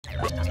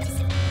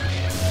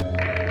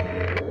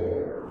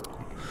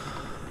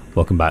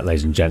Welcome back,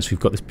 ladies and gents.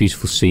 We've got this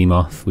beautiful sea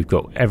moth. We've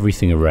got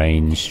everything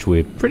arranged.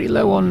 We're pretty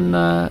low on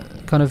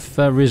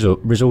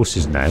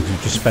resources now.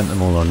 We've just spent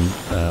them all on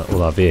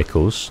all our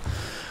vehicles.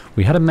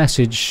 We had a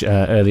message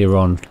earlier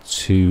on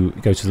to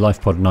go to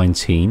LifePod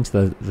 19,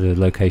 to the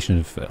location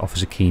of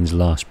Officer Keen's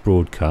last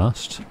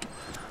broadcast.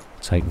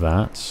 Take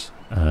that.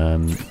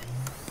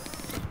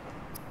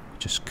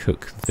 Just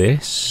cook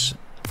this.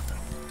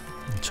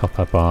 Top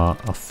up our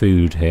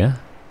food here.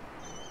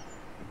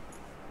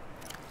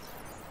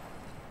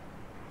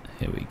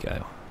 Here we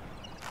go.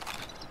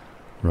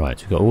 Right,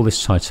 we've got all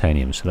this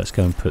titanium, so let's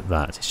go and put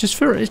that. It's just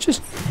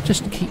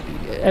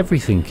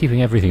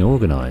keeping everything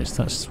organised.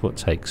 That's what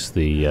takes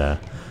the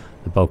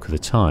bulk of the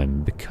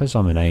time. Because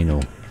I'm an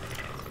anal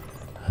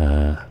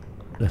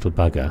little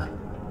bugger,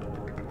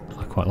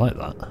 I quite like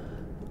that.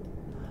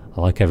 I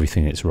like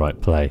everything in its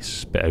right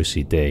place. Bit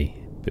OCD,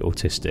 bit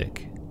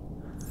autistic.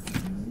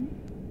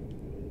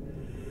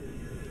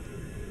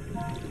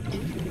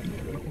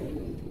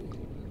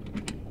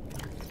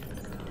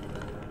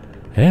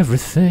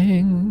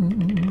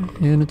 Everything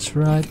in its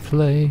right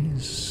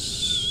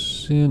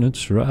place, in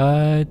its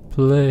right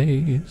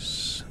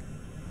place,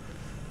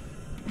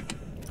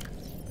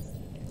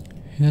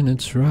 in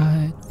its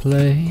right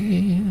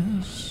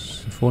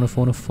place. Fauna,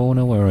 fauna,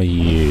 fauna, where are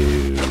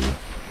you?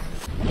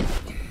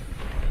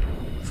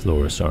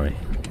 Flora, sorry.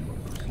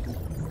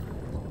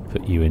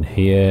 Put you in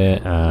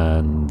here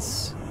and...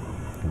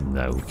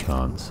 no, we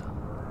can't.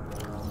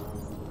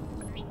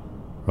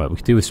 Right, we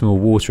could do with some more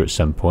water at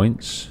some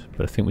points.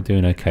 But I think we're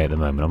doing okay at the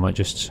moment. I might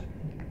just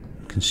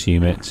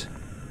consume it.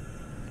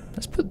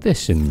 Let's put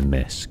this in the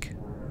misc.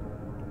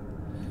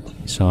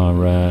 It's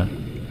our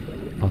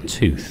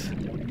tooth.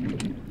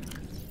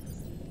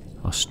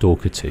 Our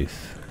stalker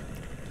tooth.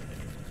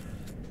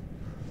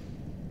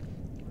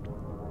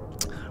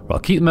 Right, I'll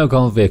keep the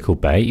mobile vehicle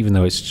bay, even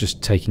though it's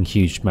just taking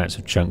huge amounts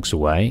of chunks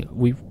away.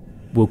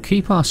 We'll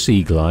keep our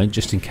sea glide,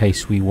 just in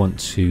case we want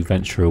to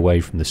venture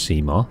away from the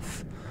sea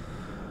moth.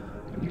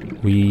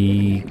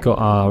 We got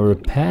our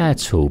repair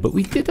tool, but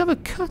we did have a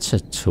cutter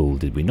tool,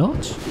 did we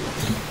not?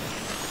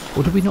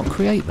 Or did we not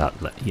create that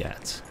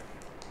yet?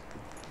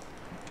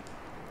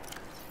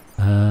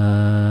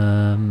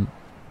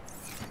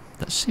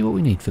 Let's see what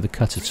we need for the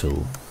cutter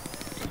tool.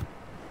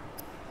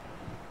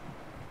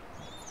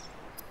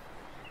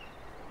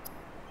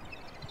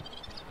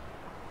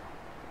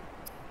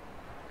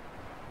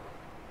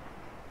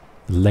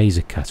 The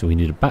laser cutter, we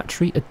need a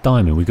battery, a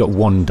diamond. We've got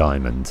 1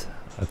 diamond.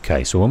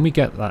 Okay, so when we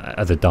get that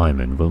other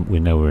diamond, we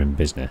know we're in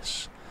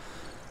business.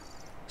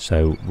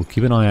 So we'll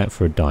keep an eye out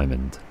for a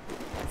diamond.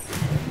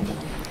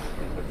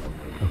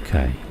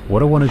 Okay,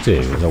 what I want to do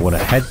is I want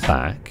to head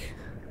back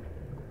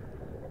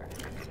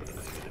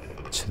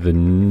to the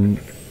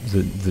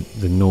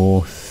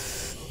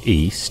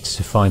northeast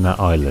to find that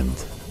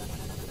island.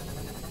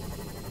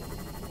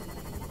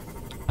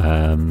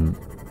 I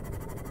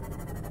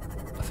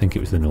think it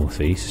was the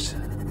northeast.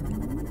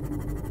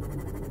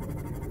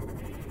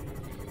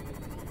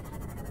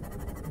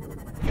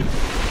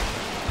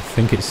 I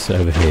think it's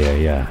over here,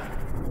 yeah.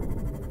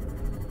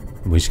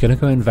 We're just going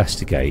to go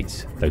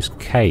investigate those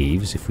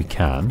caves if we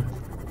can.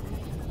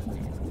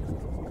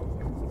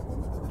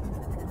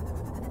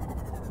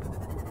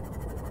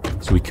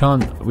 So we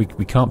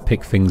can't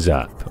pick things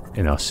up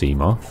in our sea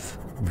moth.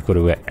 We've got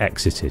to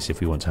exit it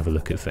if we want to have a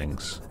look at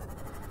things.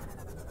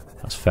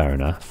 That's fair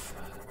enough.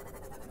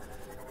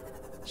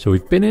 So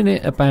we've been in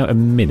it about a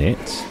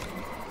minute.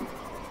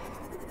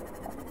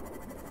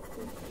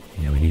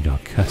 Yeah, we need our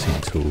cutting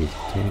tool,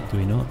 do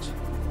we not?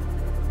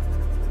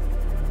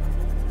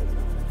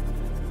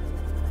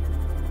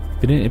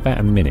 Been in it about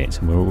a minute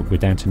and we're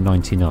down to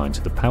 99,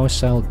 so the power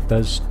cell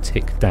does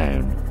tick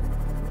down.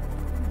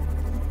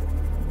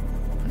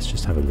 Let's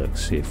just have a look,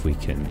 see if we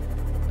can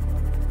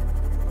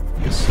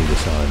see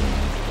this island.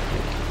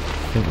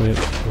 I think we're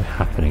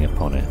happening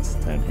upon it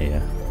down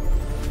here.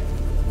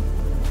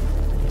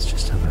 Let's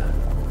just have a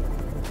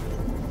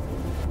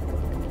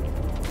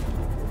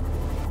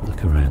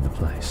look around the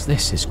place.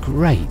 This is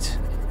great.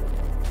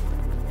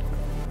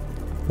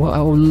 What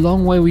a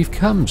long way we've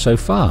come so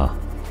far.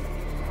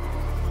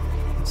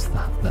 What's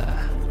that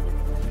there?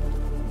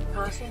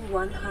 Passing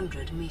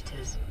 100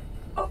 meters.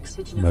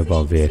 Oxygen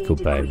Mobile vehicle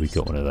bay. We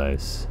got one of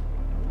those.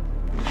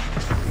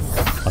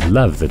 I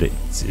love that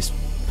it's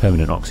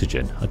permanent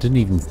oxygen. I didn't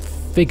even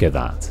figure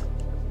that.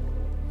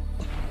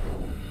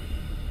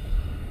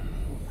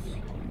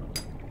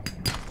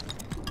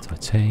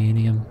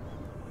 Titanium.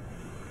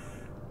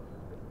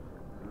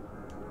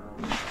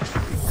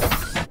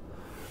 I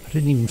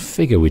didn't even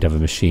figure we'd have a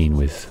machine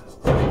with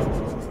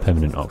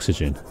permanent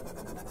oxygen.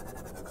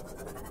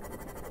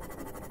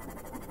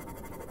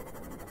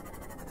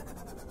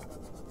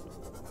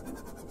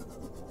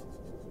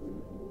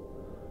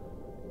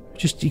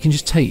 You can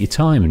just take your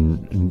time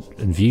and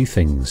view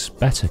things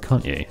better,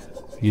 can't you?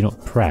 You're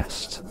not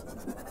pressed.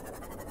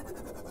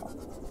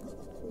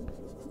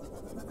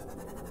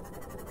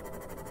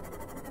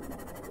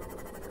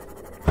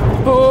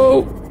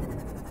 Oh!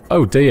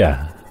 Oh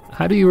dear.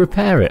 How do you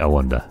repair it, I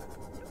wonder?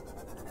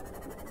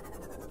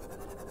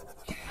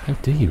 How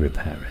do you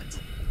repair it?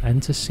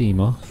 Enter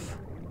Seamoth.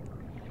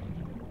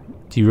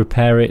 Do you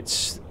repair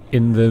it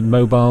in the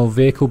mobile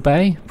vehicle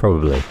bay?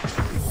 Probably.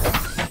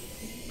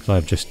 Because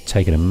I've just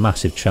taken a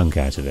massive chunk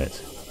out of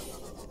it.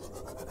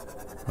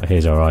 Right,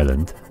 here's our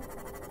island.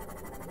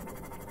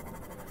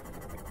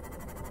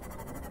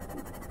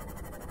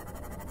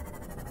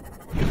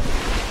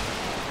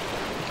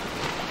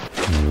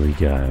 Here we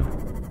go.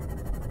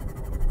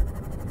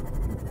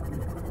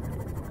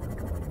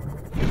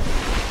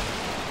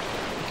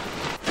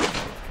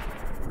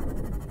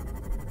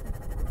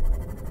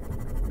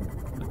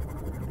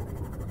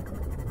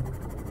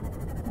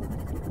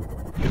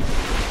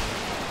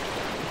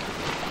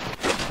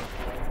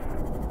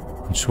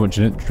 Do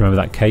you remember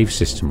that cave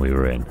system we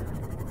were in?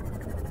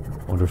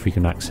 I wonder if we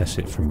can access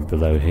it from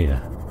below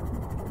here.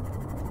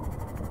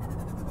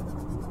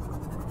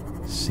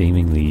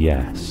 Seemingly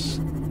yes.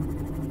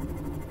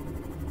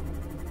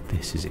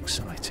 This is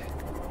exciting.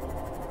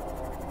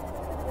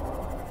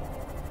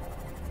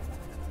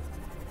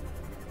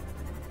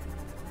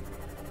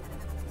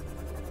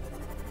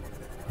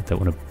 I don't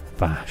want to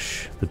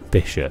bash the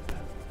bishop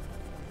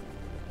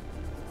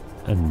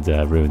and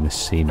ruin the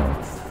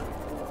Seamoth.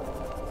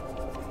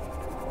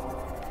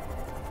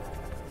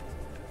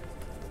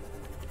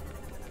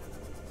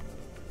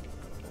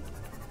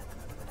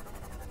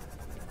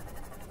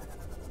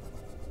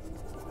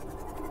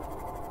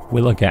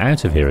 Will I get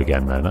out of here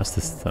again, though? That's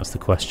the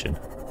question.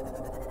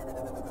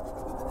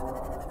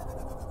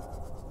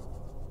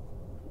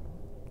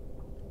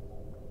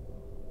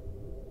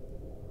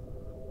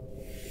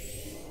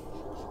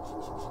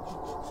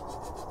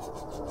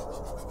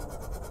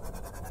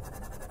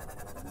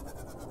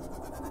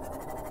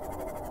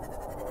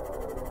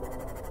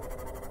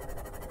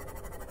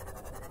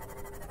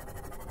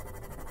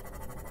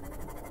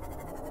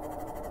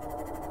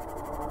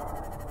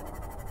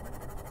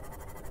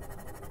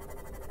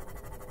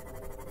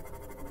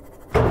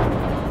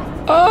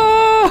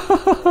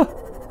 Ah!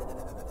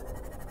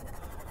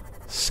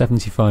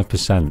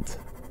 75%.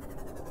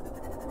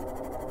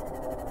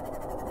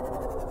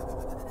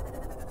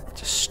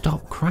 Just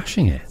stop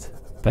crashing it,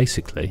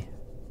 basically.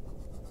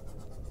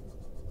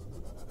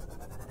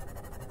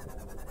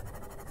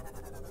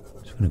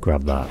 Just going to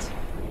grab that.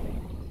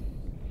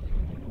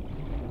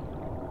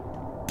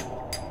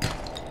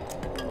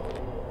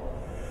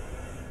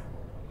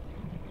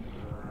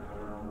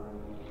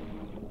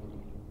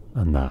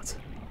 And that.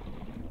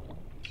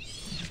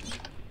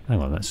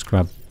 Hang on, let's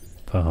grab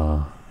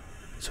our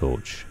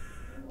torch.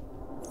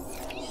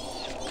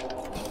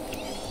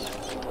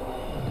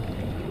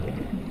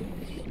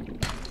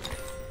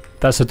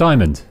 That's a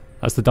diamond.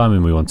 That's the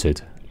diamond we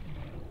wanted.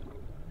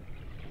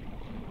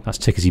 That's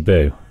tickety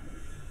boo.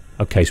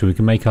 Okay, so we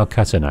can make our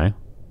cutter now.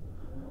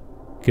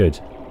 Good.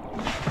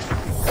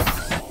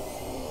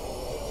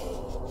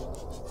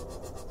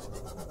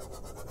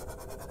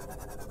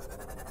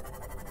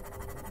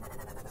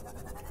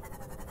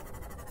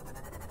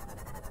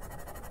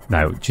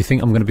 Now, do you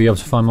think I'm going to be able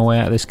to find my way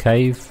out of this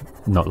cave?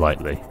 Not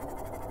likely.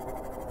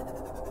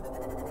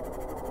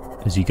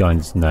 As you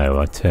guys know,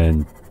 I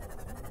turned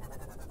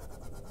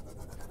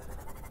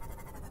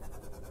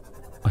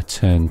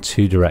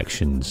two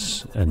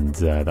directions, and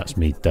that's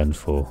me done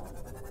for.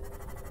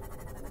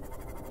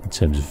 In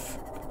terms of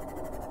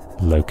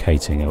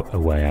locating a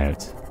way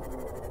out.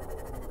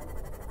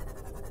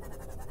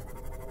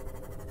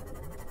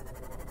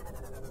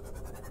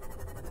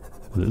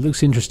 Well, it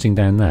looks interesting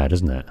down there,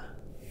 doesn't it?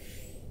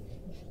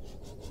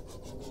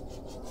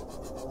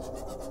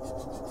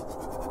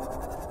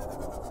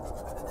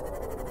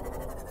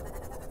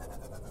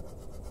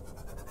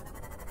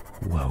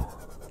 Whoa.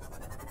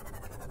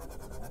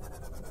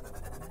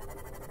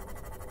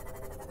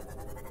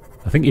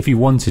 I think if you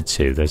wanted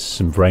to, there's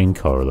some brain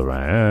coral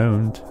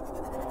around.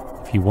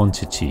 If you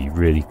wanted to, you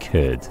really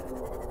could.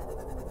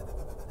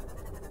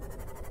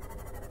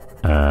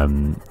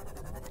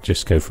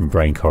 Just go from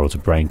brain coral to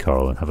brain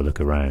coral and have a look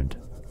around.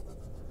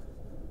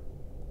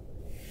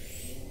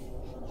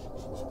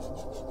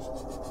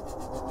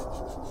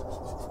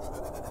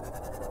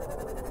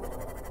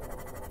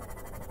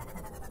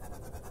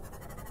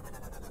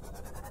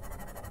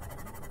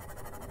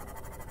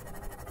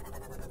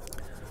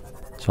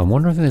 So I'm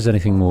wondering if there's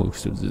anything more.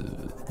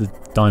 The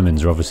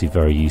diamonds are obviously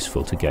very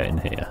useful to get in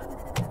here.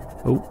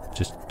 Oh,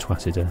 just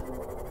twatted a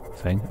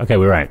thing. Okay,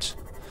 we're out.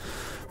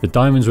 The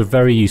diamonds were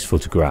very useful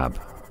to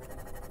grab.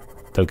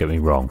 Don't get me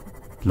wrong.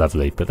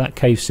 Lovely. But that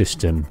cave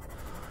system,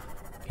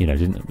 you know,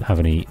 didn't have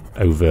any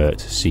overt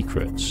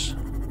secrets.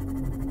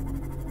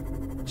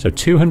 So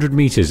 200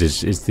 meters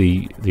is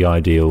the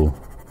ideal.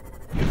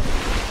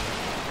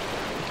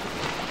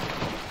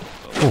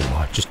 Oh,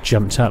 I just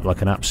jumped up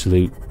like an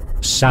absolute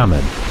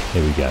salmon.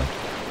 Here we go.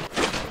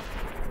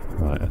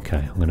 Right, okay,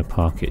 I'm going to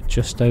park it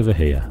just over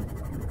here.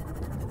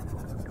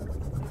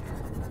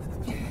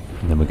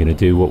 And then we're going to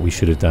do what we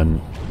should have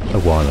done a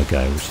while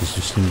ago, which is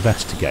just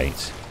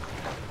investigate.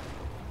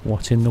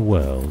 What in the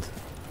world?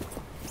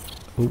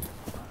 Oh,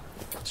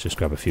 let's just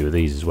grab a few of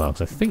these as well,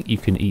 because I think you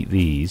can eat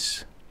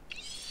these.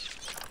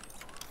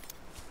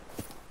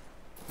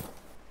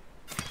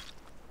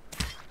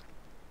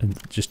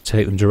 just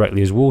take them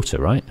directly as water,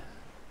 right?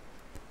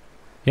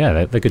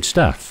 Yeah, they're good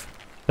stuff.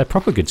 They're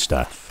proper good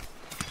stuff.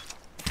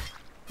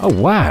 Oh,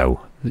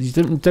 wow. You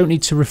don't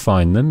need to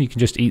refine them. You can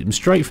just eat them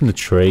straight from the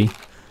tree.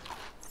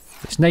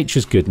 It's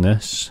nature's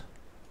goodness.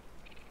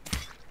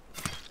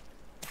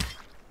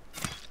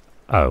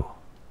 Oh.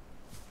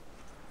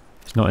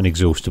 It's not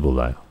inexhaustible,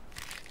 though.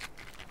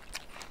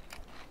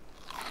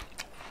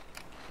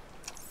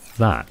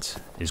 That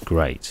is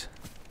great.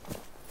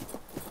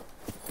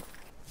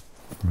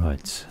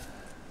 Right.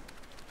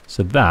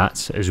 So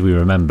that, as we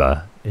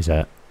remember, is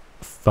a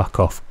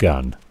fuck-off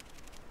gun.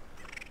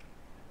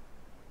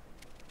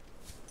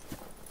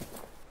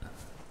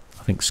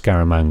 I think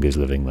Scaramanga's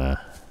living there.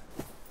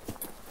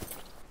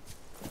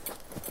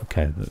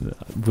 Okay,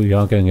 we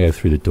are going to go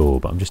through the door,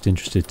 but I'm just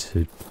interested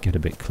to get a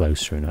bit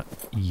closer. And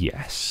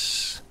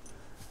yes.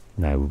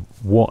 Now,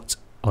 what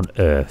on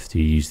earth do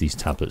you use these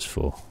tablets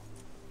for?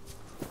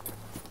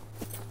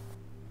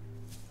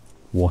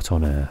 What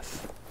on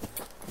earth?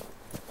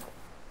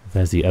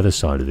 There's the other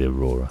side of the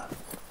Aurora.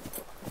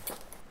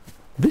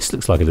 This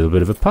looks like a little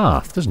bit of a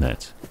path, doesn't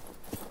it?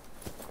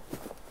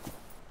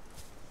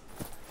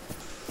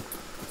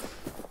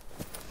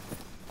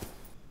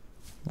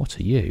 What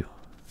are you?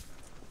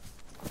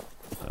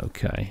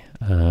 Okay.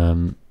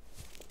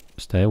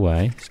 Stay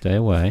away. Stay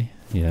away.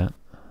 Yeah.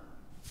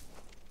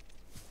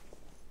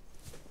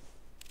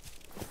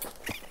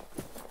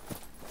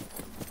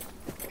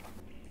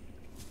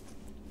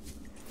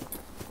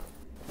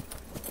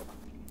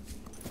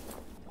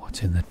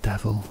 What in the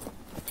devil?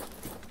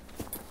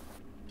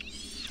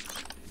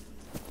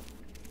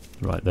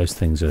 Right, those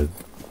things are,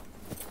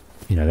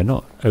 you know, they're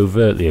not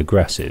overtly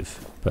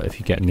aggressive, but if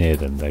you get near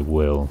them, they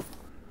will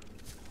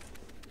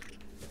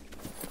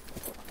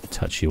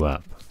touch you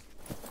up.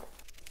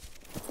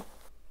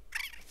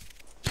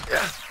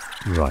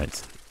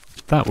 Right,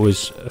 that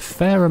was a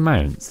fair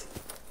amount.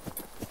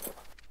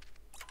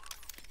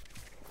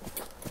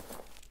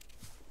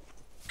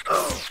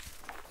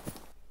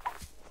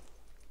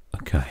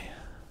 Okay.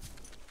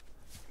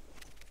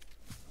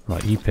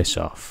 Right, you piss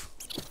off.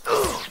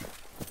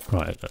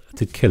 Right, I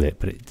did kill it,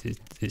 but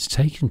it's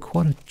taken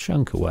quite a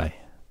chunk away.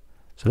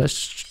 So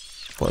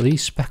let's... What do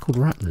these speckled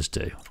rattlers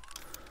do?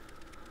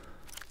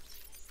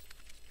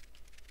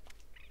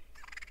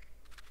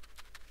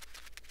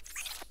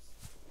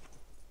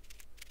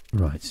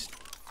 Right.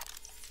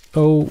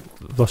 Oh,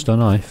 I've lost our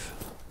knife.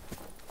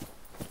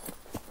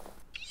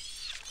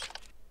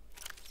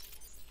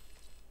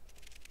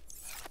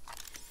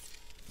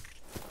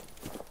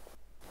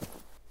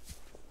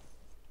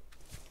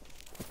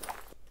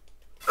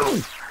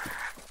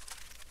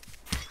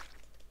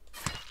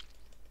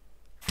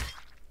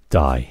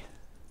 Die.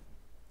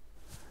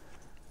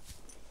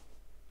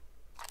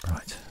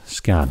 Right,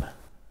 scan.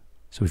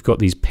 So we've got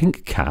these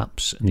pink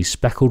caps and these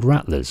speckled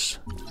rattlers.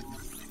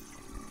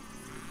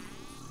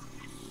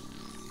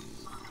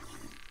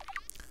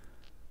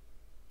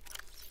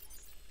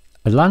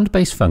 A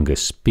land-based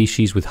fungus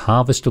species with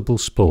harvestable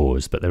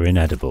spores, but they're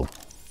inedible.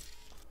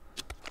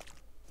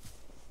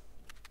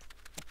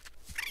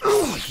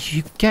 Oh,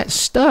 you get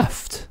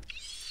stuffed.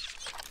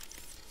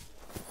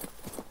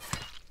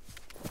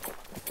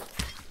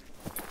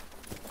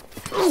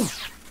 I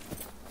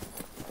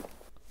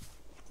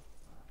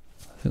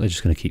think they're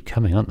just going to keep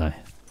coming, aren't they?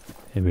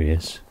 Here he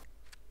is.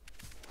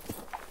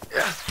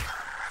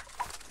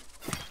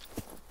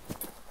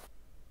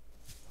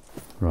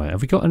 Right,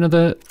 have we got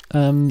another...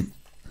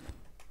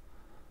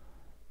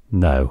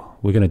 No,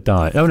 we're going to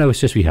die. Oh no, it's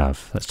just we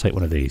have. Let's take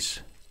one of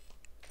these.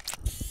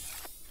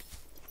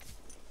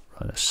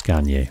 Right, let's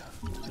scan you.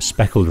 A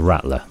speckled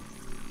rattler.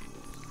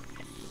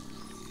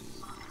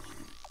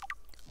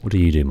 What do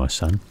you do, my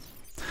son?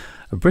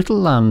 A brittle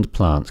land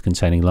plant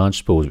containing large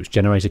spores which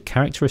generate a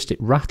characteristic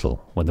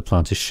rattle when the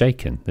plant is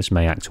shaken. This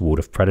may act to ward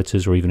off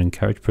predators or even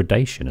encourage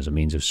predation as a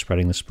means of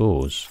spreading the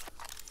spores.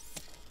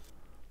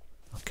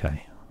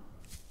 Okay.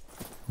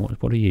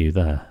 What are you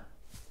there?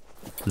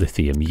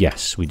 Lithium.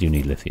 Yes, we do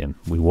need lithium.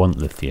 We want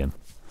lithium.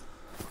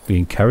 We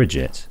encourage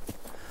it.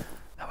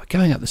 Now we're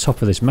going up the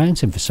top of this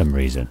mountain for some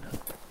reason.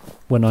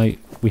 When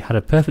we had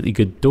a perfectly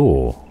good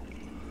door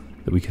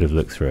that we could have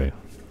looked through.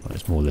 Oh,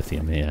 there's more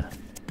lithium here.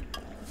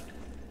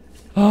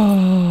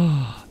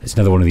 Oh, it's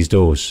another one of these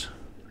doors.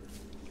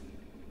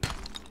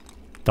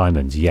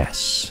 Diamonds,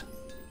 yes.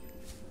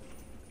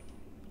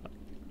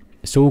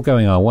 It's all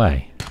going our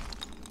way.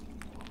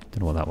 Don't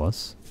know what that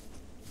was.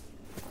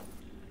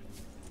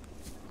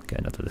 I'll get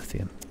another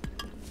lithium.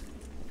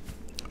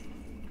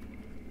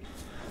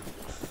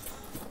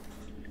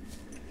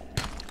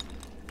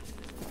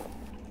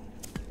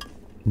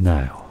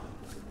 Now.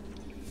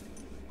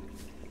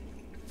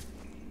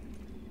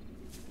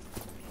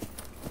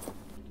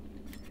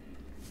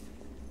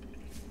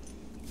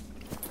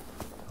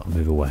 I'll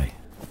move away.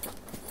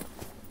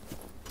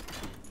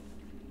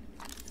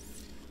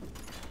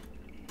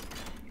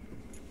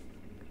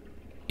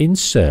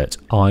 Insert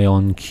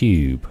ion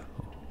cube.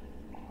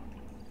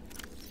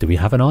 Do we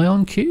have an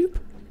ion cube?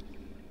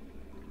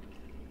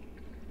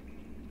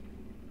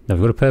 No,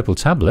 we've got a purple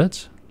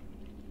tablet.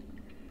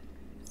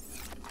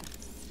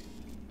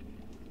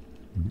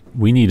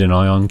 We need an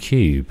ion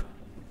cube.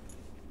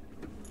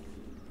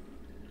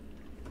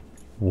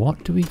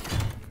 What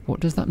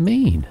does that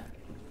mean?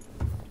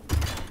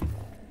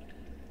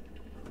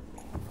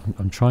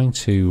 I'm trying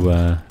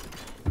to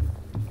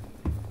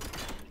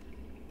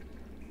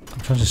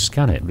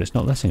scan it, but it's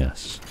not letting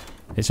us.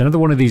 It's another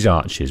one of these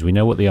arches. We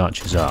know what the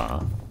arches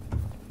are.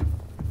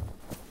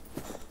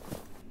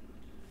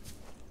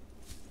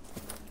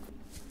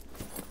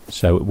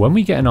 So when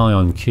we get an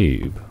ion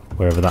cube,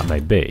 wherever that may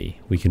be,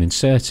 we can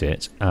insert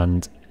it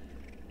and...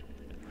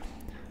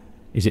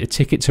 Is it a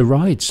ticket to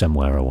ride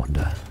somewhere, I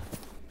wonder?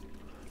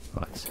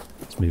 Right,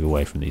 let's move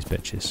away from these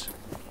bitches.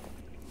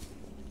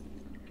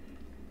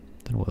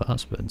 Don't know what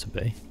that's meant to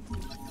be.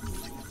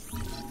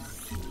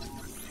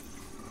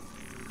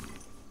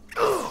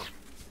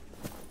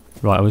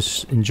 Right, I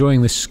was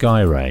enjoying this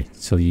sky ray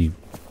till you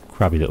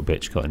crabby little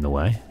bitch got in the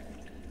way.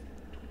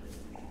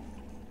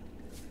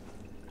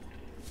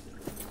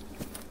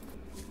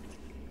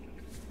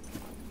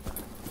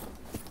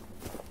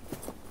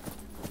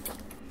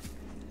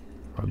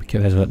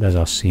 Right, there's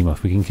our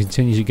Seamoth. We can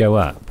continue to go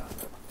up.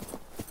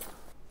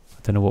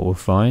 I don't know what we'll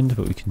find,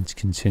 but we can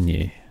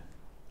continue.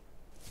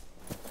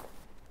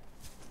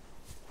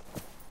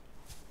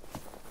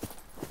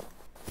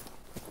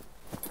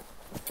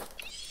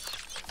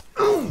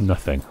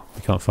 Nothing.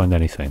 We can't find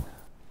anything.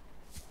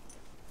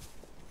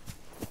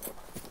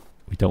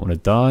 We don't want to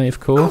die, of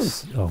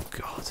course. Oh,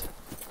 God.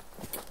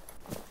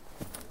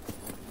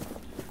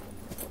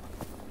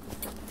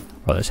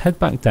 Right, let's head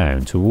back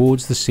down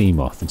towards the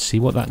Seamoth and see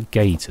what that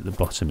gate at the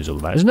bottom is all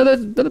about. There's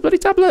another bloody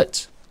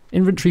tablet!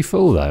 Inventory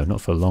full, though.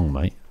 Not for long,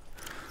 mate.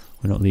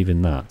 We're not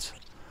leaving that.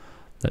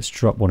 Let's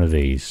drop one of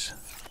these.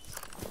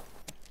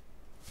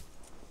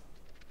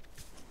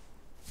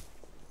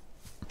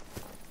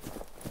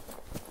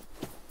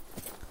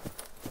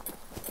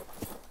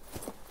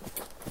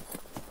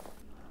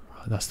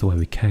 That's the way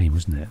we came,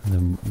 wasn't it?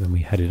 And then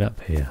we headed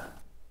up here.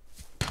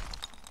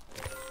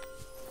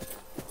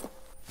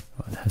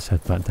 Right, let's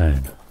head back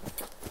down.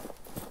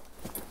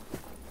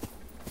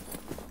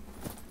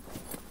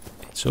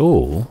 It's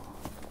all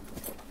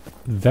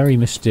very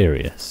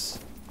mysterious,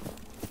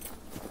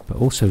 but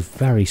also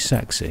very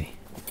sexy.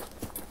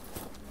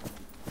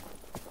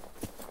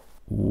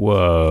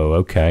 Whoa,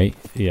 okay.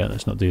 Yeah,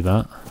 let's not do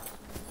that.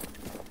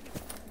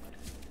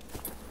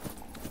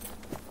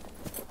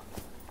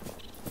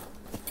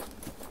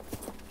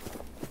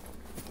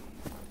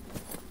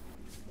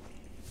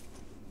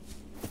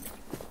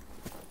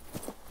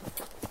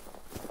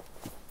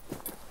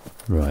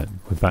 Right,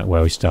 we're back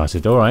where we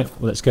started. Alright,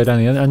 well, let's go down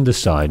the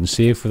underside and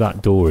see if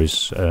that door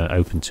is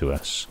open to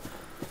us.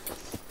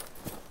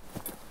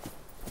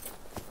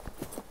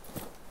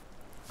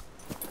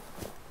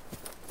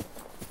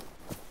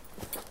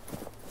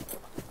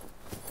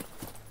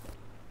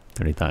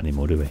 Don't need that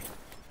anymore, do we?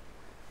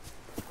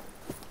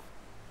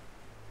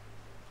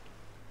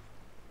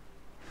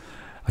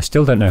 I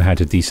still don't know how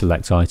to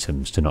deselect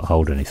items to not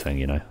hold anything,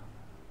 you know.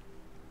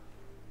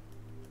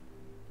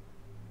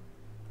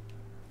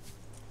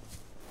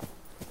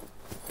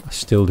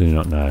 Still do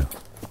not know.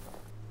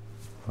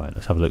 Right,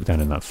 let's have a look down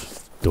in that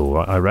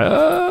door.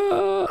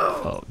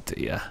 Oh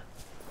dear.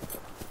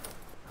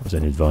 That was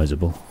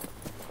inadvisable.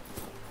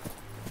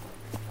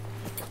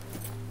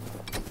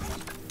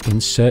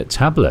 Insert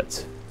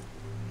tablet.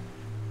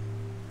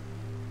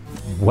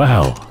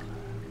 Wow.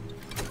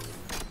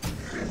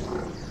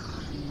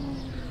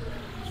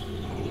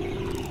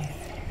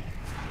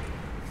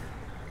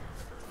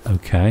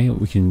 Okay,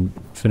 we can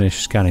finish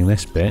scanning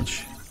this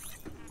bitch.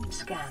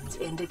 Scans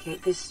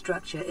indicate this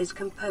structure is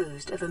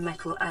composed of a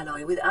metal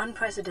alloy with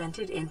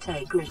unprecedented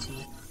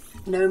integrity.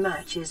 No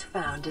match is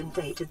found in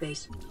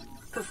database.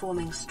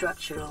 Performing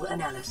structural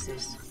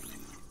analysis.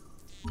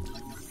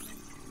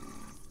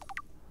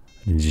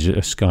 This is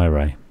a sky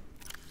ray.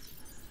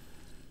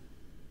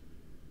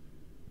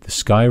 The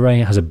sky ray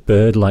has a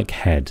bird-like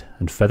head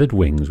and feathered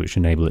wings which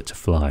enable it to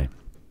fly.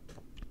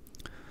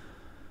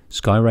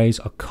 Sky rays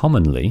are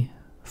commonly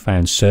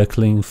found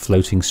circling,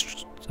 floating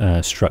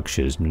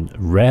structures and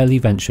rarely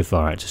venture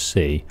far out to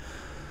sea.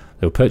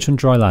 They will perch on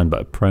dry land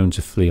but are prone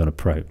to flee on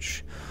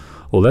approach.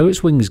 Although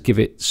its wings give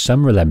it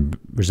some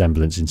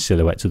resemblance in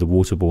silhouette to the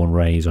waterborne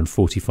rays on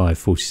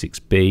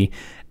 4546b,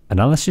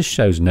 analysis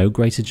shows no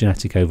greater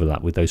genetic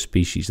overlap with those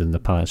species than the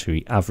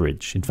planetary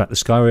average. In fact, the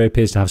sky ray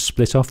appears to have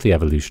split off the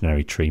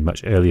evolutionary tree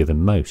much earlier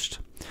than most.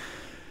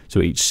 So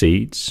it eats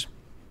seeds.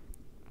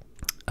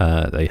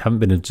 They haven't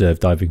been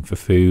observed diving for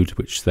food,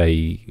 which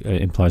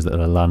implies that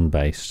they're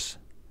land-based.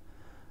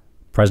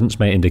 Presence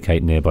may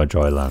indicate nearby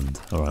dry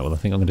land. Alright, well I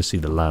think I'm going to see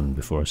the land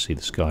before I see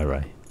the sky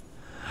ray.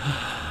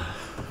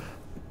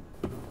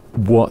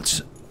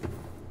 What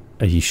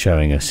are you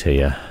showing us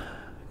here,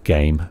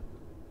 game?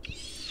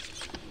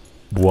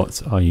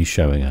 What are you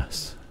showing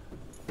us?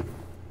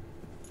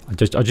 I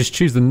just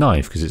choose the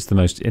knife because it's the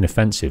most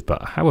inoffensive,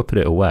 but how I put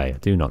it away, I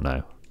do not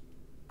know.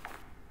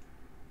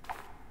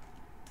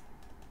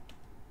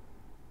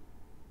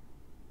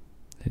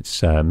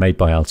 It's made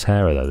by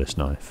Altera though, this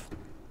knife.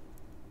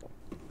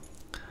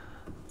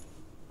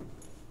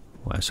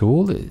 Wow, so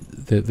all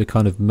the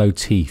kind of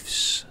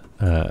motifs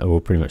are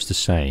all pretty much the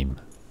same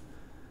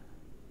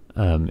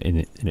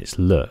in its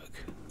look.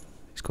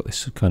 It's got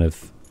this kind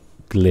of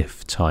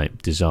glyph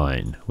type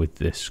design with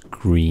this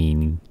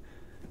green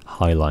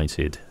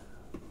highlighted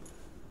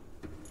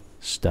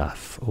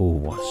stuff. Oh,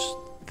 what's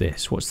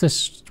this? What's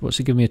this? What's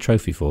it giving me a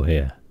trophy for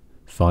here?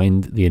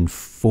 Find the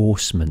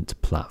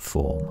enforcement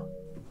platform.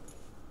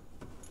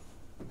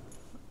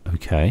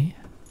 Okay.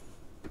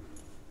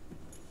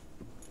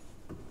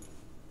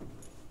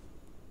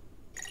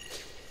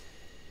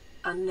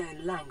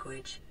 Unknown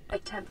language.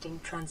 Attempting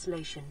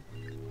translation.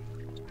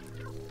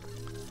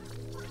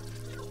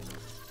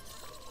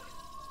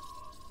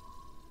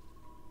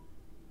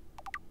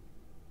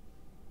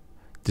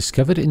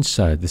 Discovered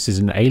inside. This is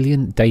an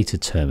alien data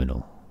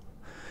terminal.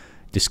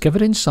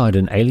 Discovered inside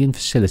an alien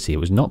facility, it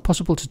was not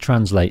possible to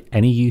translate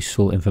any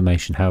useful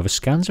information. However,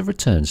 scans have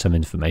returned some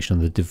information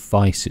on the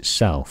device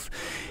itself.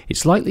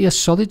 It's likely a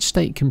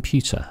solid-state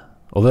computer,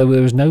 although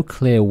there was no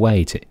clear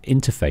way to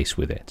interface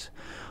with it.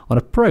 On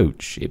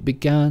approach, it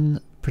began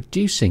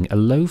producing a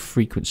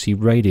low-frequency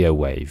radio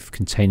wave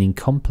containing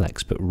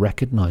complex but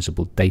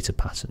recognizable data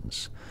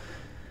patterns.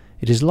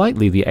 It is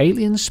likely the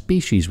alien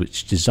species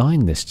which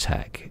designed this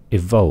tech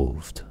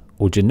evolved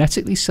or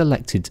genetically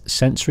selected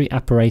sensory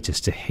apparatus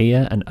to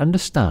hear and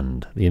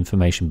understand the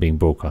information being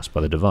broadcast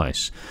by the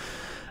device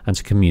and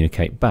to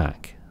communicate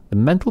back. The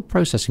mental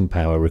processing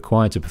power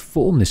required to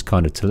perform this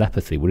kind of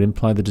telepathy would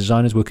imply the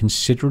designers were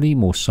considerably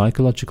more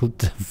psychologically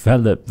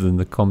developed than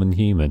the common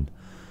human.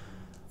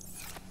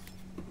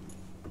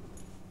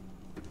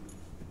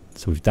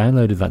 So we've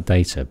downloaded that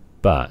data,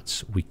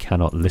 but we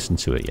cannot listen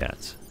to it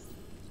yet.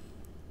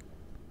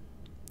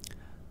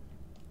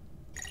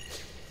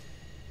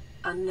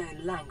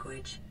 Unknown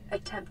language.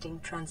 Attempting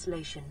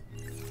translation.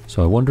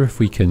 So I wonder if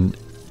we can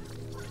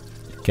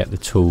get the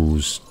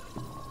tools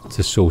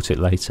to sort it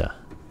later.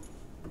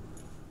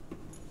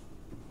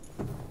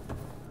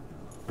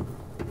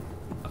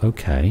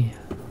 Okay.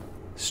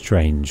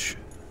 Strange.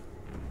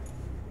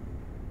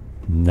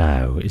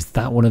 Now, is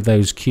that one of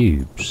those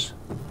cubes?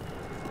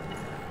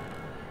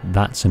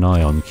 That's an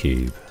ion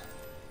cube.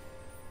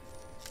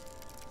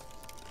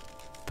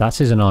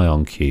 That is an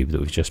ion cube that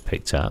we've just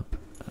picked up.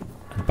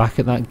 Back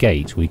at that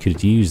gate, we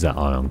could use that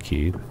ion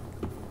cube.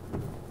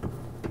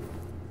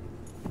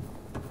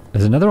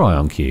 There's another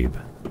ion cube.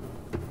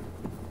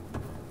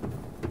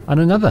 And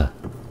another.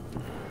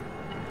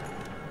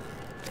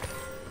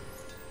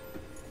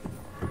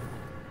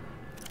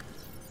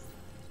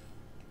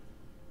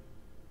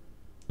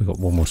 We've got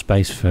one more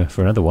space for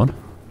another one.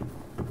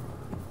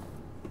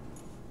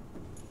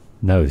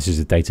 No, this is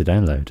a data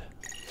download.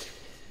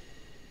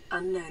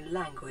 Unknown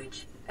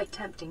language.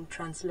 Attempting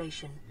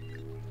translation.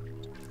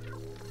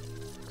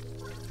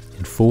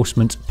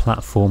 Enforcement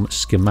platform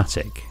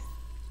schematic.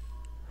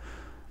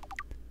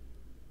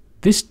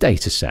 This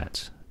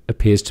dataset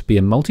appears to be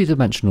a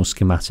multi-dimensional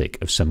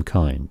schematic of some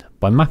kind.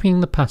 By mapping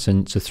the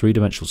pattern to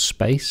three-dimensional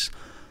space,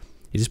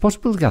 it is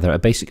possible to gather a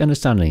basic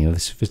understanding of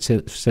this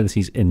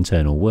facility's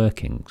internal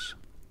workings.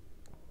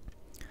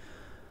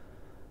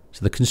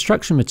 So the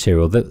construction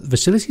material, the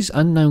facility's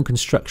unknown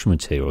construction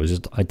material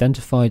is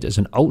identified as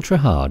an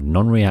ultra-hard,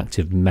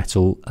 non-reactive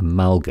metal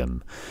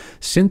amalgam,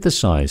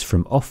 synthesized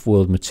from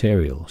off-world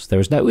materials. There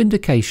is no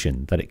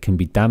indication that it can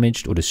be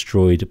damaged or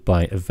destroyed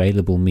by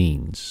available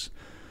means.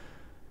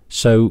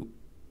 So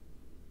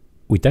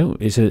we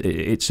don't.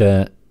 It's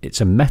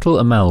a metal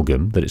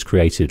amalgam that it's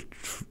created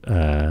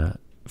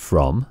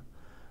from,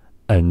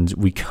 and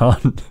we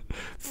can't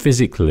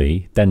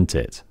physically dent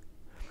it.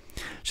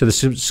 So the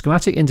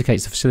schematic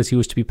indicates the facility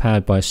was to be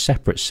powered by a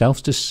separate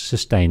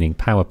self-sustaining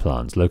power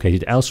plant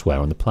located elsewhere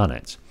on the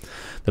planet.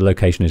 The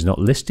location is not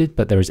listed,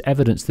 but there is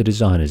evidence the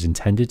designers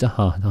intended to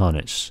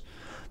harness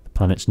the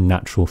planet's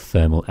natural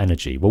thermal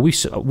energy. Well,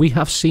 we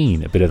have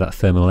seen a bit of that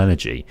thermal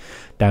energy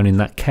down in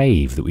that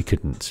cave that we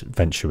couldn't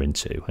venture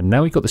into. And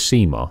now we've got the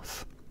sea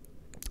moth.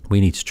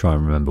 We need to try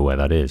and remember where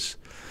that is.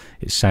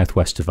 It's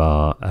southwest of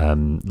our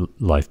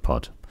life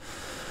pod.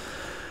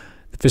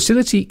 The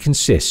facility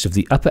consists of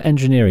the upper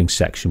engineering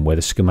section where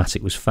the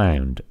schematic was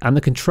found, and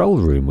the control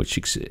room, which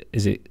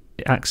is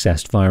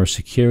accessed via a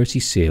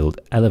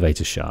security-sealed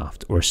elevator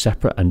shaft or a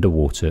separate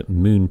underwater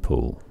moon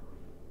pool.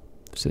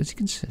 The facility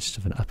consists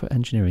of an upper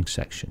engineering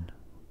section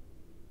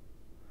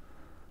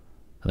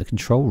and the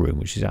control room,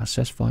 which is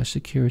accessed via a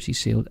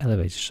security-sealed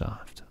elevator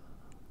shaft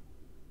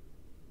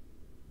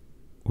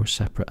or a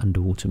separate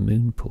underwater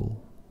moon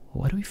pool.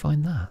 Where do we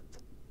find that?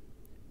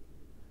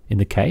 In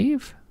the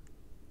cave?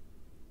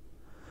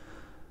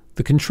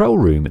 The control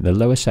room in the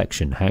lower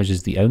section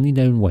houses the only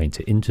known way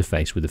to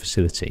interface with the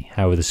facility.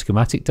 However, the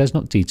schematic does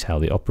not detail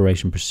the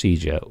operation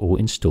procedure or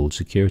installed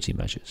security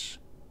measures.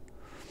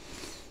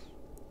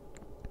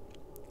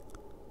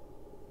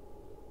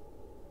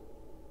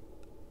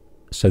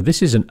 So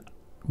this is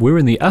we're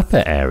in the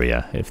upper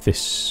area, if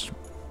this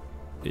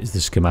is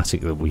the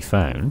schematic that we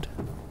found.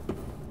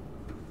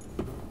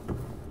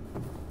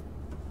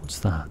 What's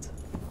that?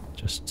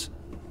 Just...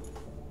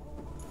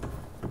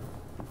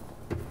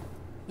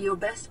 Your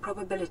best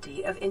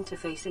probability of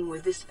interfacing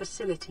with this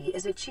facility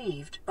is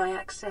achieved by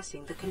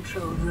accessing the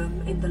control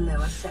room in the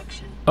lower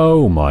section.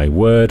 Oh my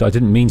word, I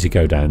didn't mean to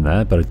go down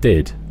there, but I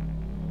did.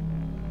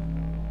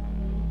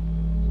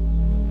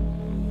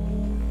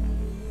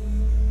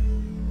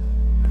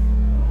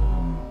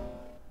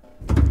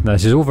 Now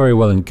this is all very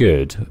well and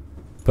good,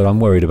 but I'm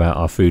worried about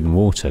our food and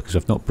water because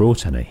I've not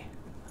brought any.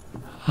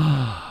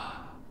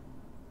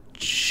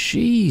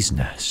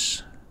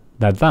 Jeezness.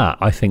 Now that,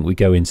 I think we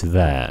go into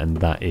there and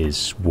that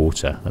is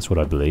water. That's what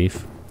I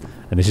believe.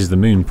 And this is the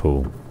moon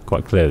pool,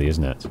 quite clearly,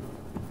 isn't it?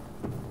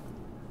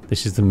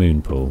 This is the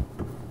moon pool.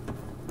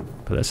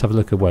 But let's have a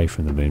look away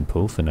from the moon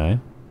pool for now.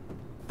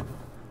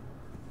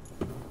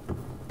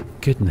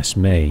 Goodness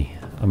me.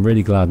 I'm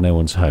really glad no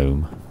one's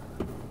home.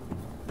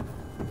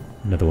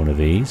 Another one of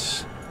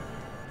these.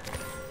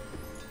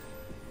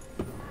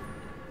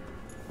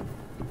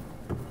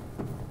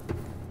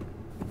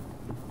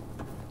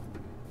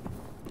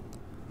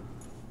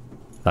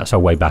 That's our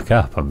way back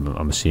up,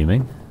 I'm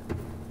assuming.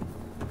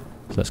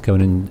 So let's go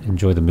and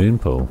enjoy the moon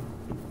pool.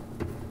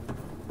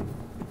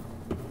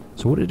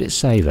 So what did it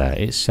say there?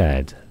 It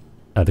said,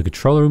 the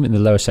control room in the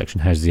lower section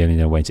has the only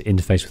known way to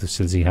interface with the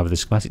facility. However, the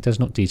schematic does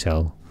not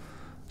detail...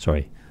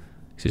 Sorry.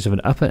 Consists of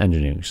an upper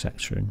engineering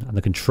section and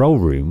the control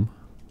room,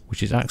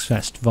 which is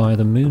accessed via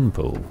the moon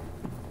pool.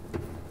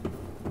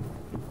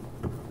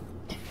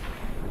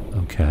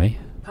 Okay.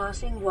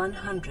 Passing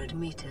 100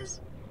 meters.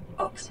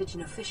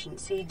 Oxygen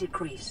efficiency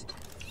decreased.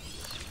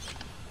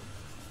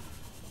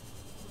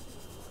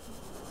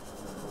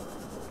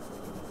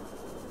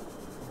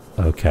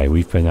 Okay,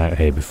 we've been out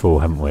here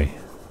before, haven't we?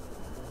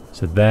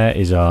 So there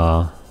is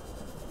our...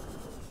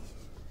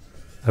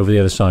 Over the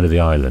other side of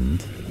the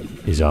island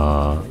is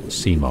our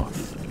sea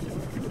moth.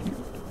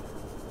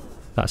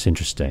 That's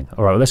interesting.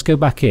 Alright, well, let's go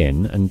back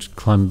in and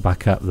climb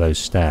back up those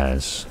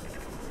stairs.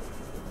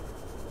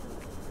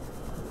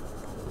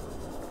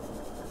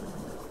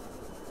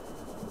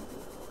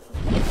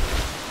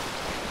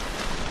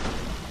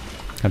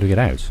 How do we get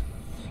out?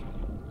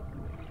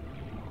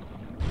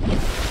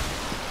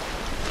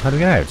 How do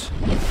we get out?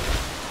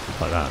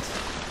 Like that.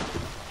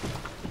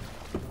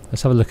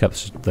 Let's have a look up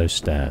those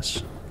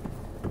stairs.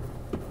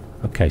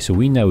 Okay, so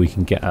we know we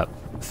can get up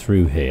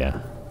through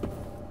here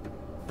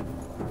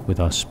with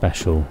our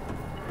special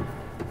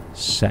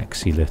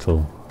sexy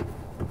little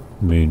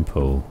moon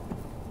pool.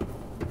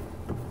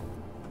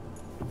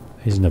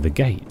 Here's another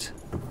gate.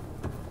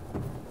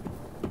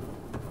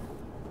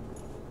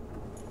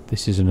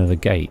 This is another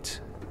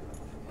gate.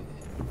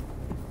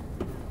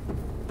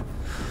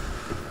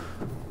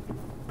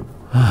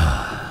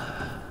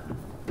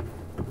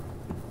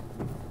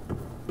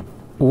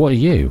 What are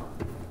you?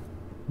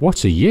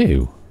 What are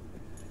you?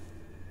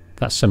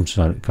 That's some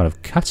kind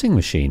of cutting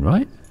machine,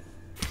 right?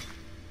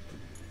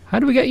 How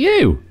do we get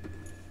you?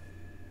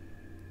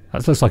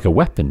 That looks like a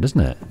weapon, doesn't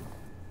it?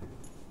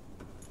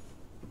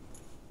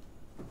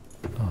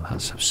 Oh,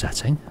 that's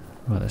upsetting.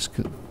 Right, let's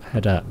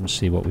head up and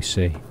see what we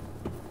see.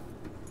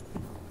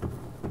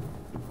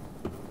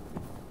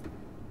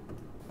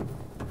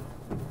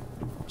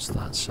 What's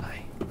that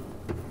say?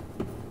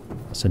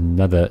 That's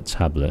another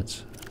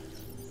tablet.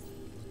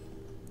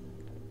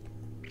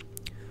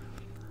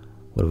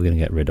 What are we going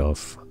to get rid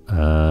of?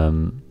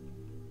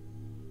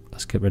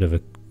 Let's get rid of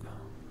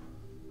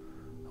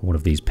one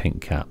of these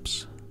pink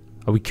caps.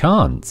 Oh, we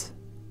can't.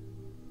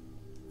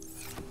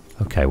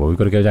 Okay, well, we've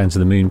got to go down to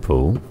the moon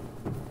pool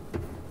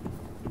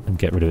and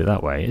get rid of it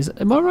that way.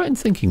 Am I right in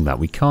thinking that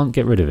we can't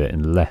get rid of it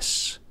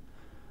unless...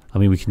 I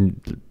mean, we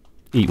can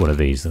eat one of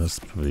these. That's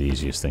probably the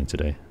easiest thing to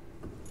do.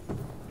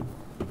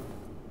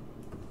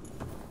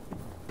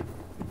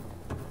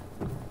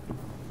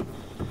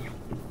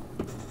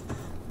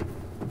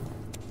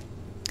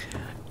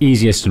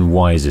 Easiest and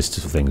wisest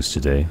of things to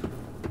do.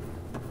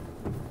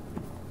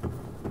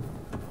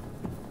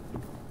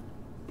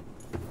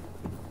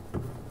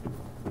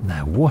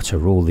 Now, what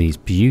are all these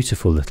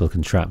beautiful little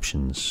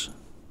contraptions?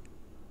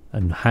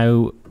 And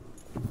how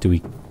do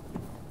we...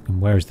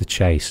 And where is the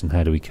chase and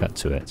how do we cut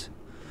to it?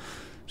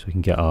 So we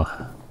can get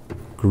our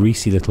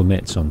greasy little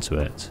mitts onto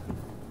it.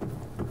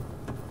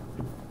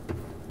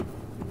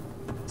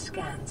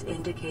 Scans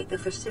indicate the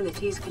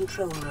facility's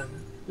control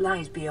room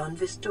lies beyond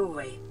this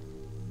doorway.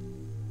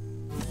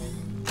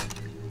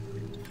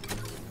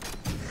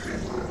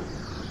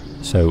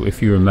 So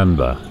if you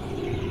remember,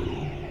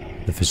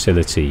 the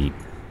facility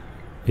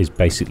is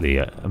basically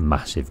a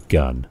massive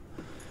gun.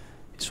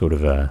 It's sort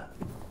of a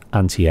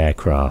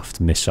anti-aircraft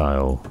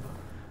missile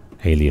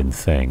alien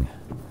thing.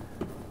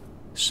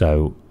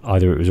 So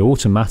either it was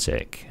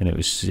automatic and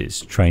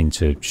it's trained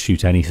to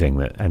shoot anything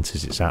that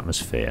enters its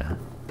atmosphere,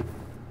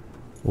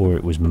 or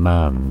it was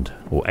manned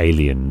or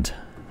aliened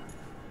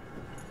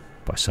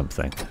by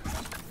something.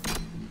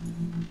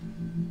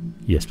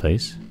 Yes,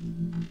 please.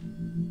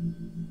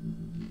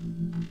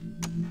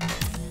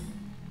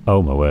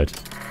 Oh my word.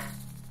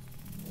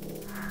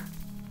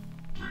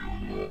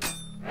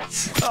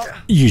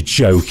 You're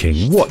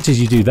joking. What did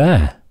you do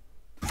there?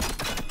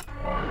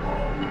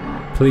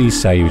 Please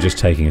say you were just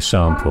taking a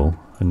sample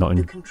And not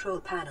The in...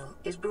 control panel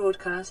is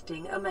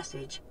broadcasting a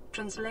message.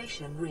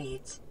 Translation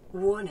reads,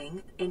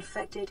 "Warning,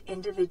 infected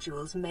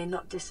individuals may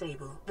not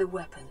disable the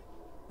weapon.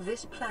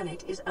 This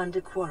planet is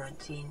under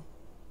quarantine."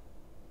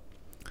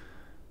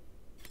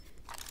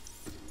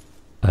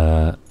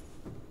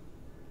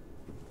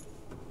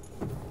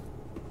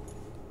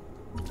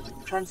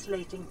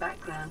 Translating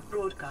background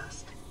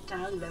broadcast.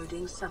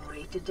 Downloading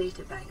summary to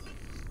databank.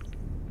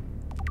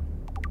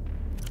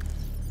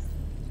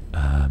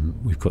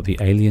 We've got the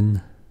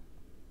alien...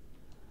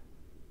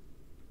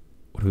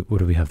 What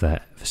do we have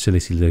there?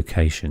 Facility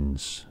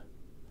locations.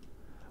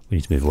 We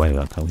need to move away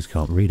with that, we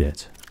can't read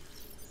it.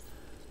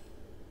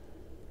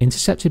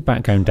 Intercepted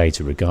background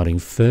data regarding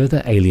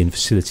further alien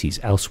facilities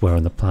elsewhere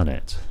on the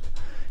planet.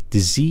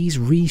 Disease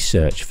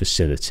research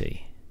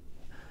facility.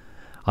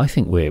 I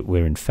think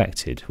we're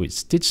infected. We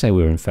did say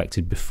we were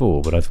infected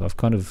before, but I've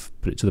kind of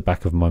put it to the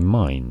back of my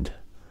mind.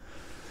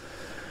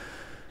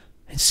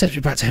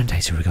 Intercepted background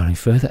data regarding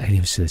further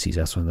alien facilities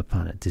elsewhere on the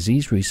planet.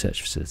 Disease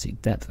research facility.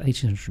 Depth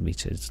 1800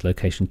 meters.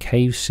 Location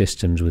cave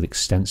systems with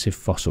extensive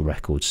fossil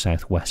records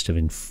southwest of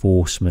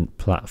enforcement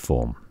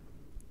platform.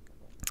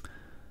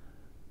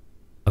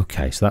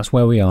 Okay, so that's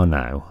where we are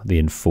now. The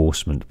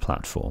enforcement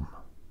platform.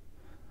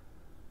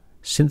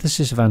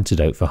 Synthesis of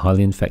antidote for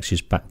highly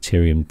infectious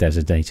bacterium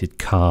designated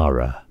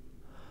Kara.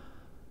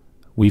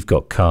 We've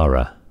got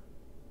Kara.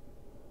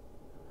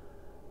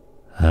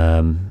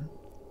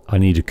 I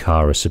need a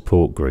Kara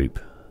support group.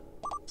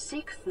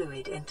 Seek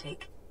fluid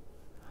intake.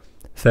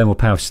 Thermal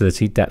power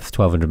facility, depth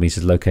 1200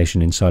 meters,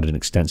 location inside an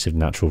extensive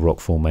natural rock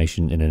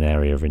formation in an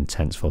area of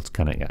intense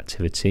volcanic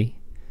activity.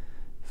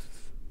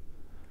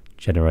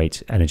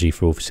 Generate energy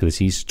for all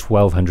facilities,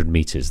 1200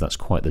 meters. That's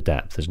quite the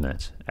depth, isn't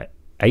it?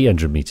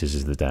 800 meters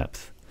is the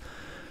depth.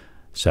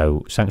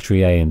 So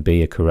Sanctuary A and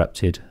B are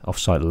corrupted.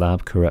 Off-site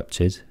lab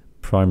corrupted.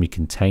 Primary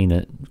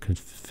container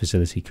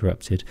facility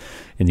corrupted.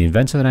 In the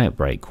event of an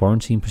outbreak,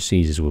 quarantine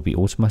procedures will be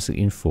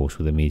automatically enforced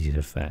with immediate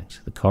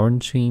effect. The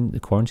quarantine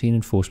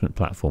enforcement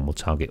platform will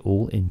target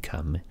all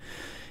incoming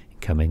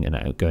and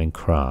outgoing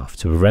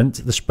craft to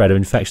prevent the spread of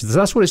infections.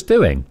 That's what it's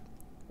doing.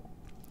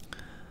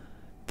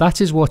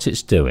 That is what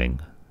it's doing.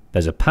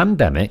 There's a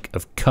pandemic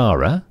of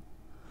Kara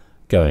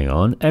going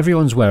on.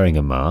 Everyone's wearing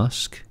a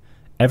mask.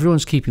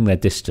 Everyone's keeping their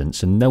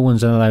distance, and no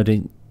one's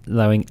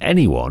allowing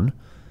anyone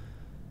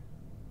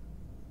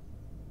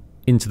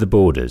into the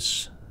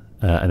borders,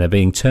 and they're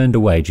being turned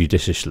away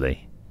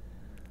judiciously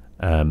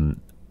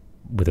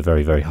with a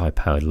very, very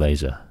high-powered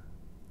laser.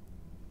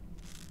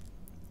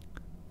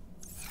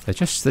 They're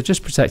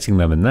just protecting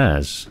them and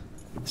theirs.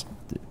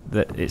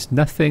 It's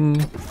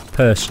nothing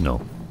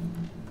personal.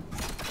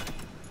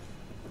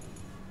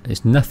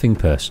 It's nothing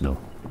personal.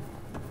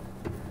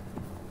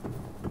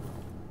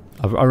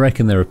 I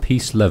reckon they're a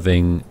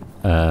peace-loving,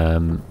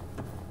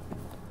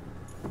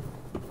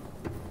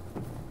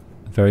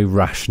 very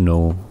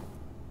rational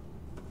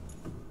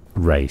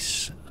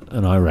race,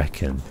 and I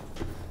reckon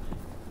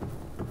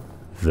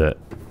that,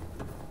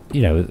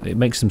 you know, it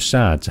makes them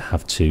sad to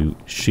have to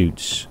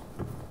shoot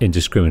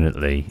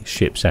indiscriminately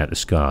ships out the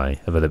sky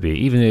of other people,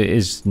 even if it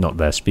is not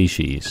their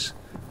species.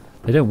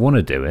 They don't want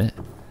to do it,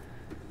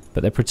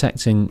 but they're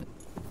protecting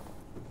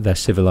their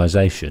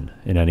civilization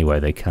in any way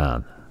they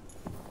can.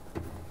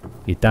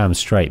 You're damn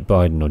straight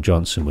Biden or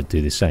Johnson would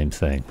do the same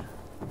thing.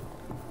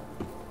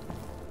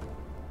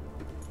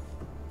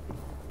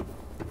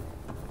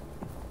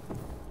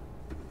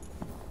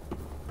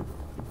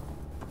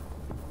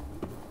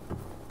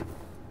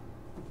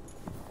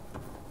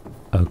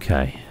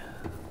 Okay.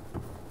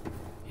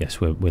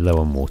 Yes, we're low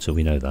on water,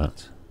 we know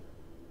that.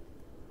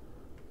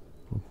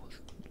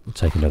 We'll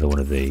take another one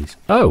of these.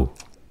 Oh!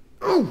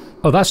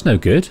 Oh, that's no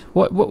good.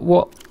 What?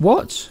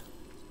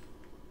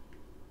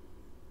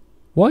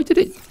 Why did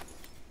it...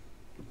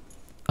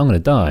 I'm going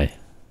to die.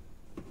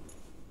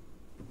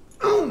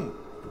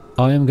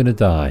 I am going to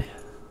die.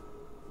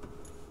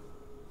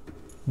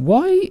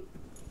 Why?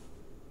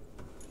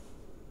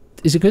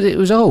 Is it because it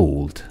was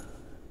old?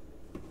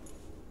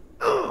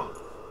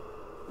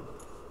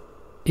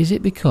 Is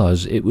it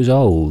because it was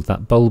old,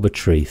 that bulba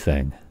tree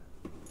thing?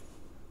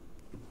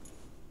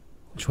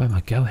 Which way am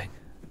I going?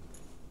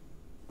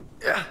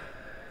 Yeah.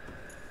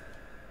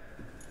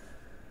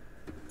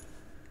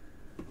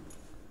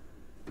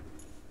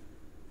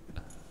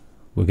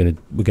 We're gonna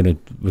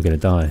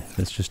die.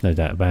 There's just no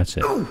doubt about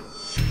it.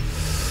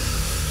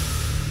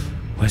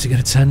 Where's it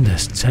gonna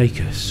take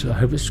us? I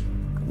hope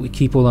we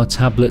keep all our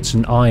tablets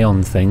and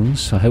ion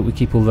things. I hope we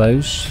keep all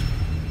those.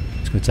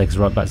 It's gonna take us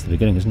right back to the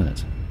beginning, isn't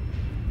it?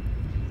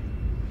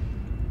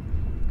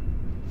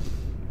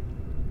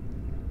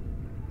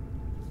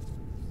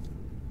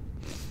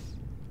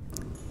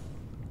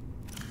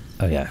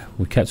 Oh yeah,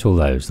 we kept all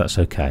those. That's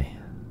okay.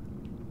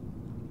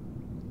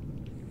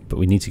 But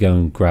we need to go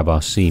and grab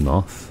our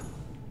Seamoth.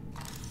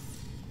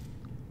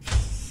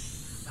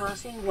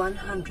 Passing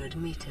 100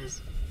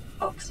 meters.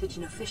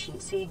 Oxygen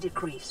efficiency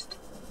decreased.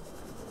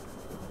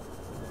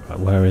 Right,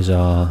 where is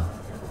our...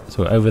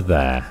 So we're over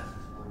there.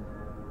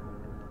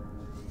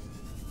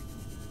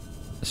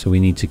 So we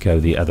need to go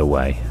the other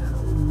way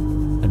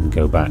and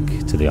go back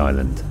to the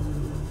island.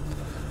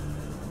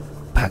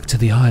 Back to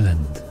the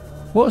island.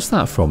 What's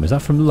that from? Is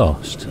that from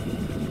Lost?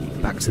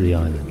 Back to the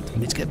island.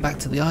 We need to get back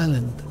to the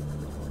island.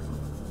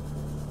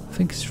 I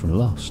think it's from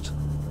Lost.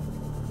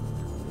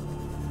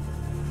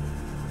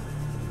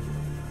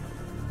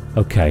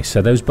 Okay,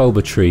 so those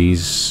bulba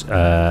trees,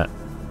 there's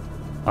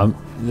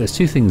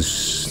two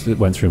things that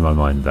went through my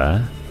mind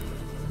there.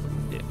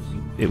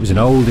 It was an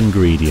old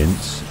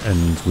ingredient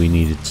and we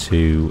needed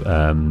to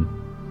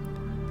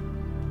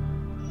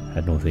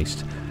head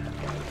northeast.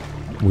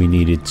 We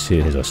needed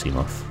to, here's our sea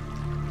moth.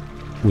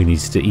 We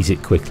needed to eat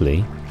it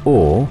quickly,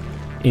 or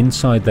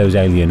inside those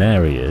alien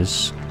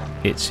areas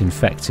it's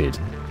infected.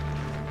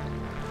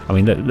 I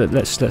mean,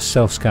 let's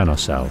self-scan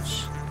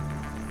ourselves.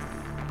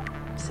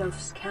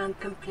 Self-scan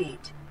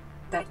complete.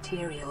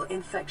 Bacterial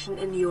infection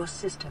in your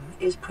system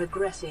is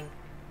progressing.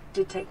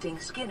 Detecting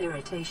skin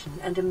irritation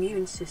and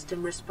immune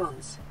system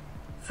response.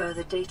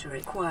 Further data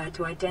required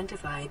to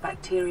identify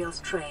bacterial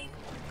strain.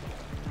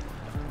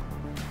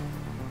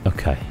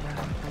 Okay.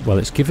 Well,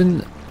 it's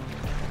given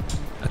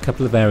a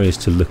couple of areas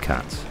to look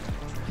at.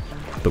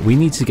 But we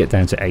need to get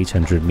down to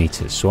 800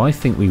 meters. So I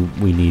think we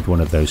need one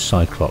of those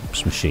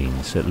Cyclops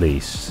machines, at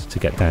least, to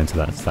get down to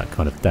that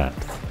kind of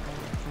depth.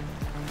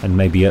 And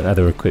maybe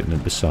other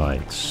equipment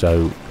besides.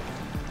 So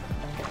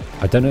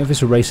I don't know if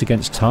it's a race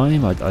against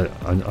time.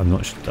 I'm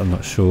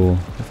not sure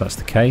if that's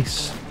the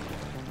case.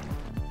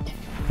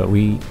 But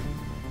we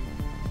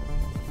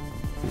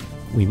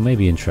may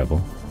be in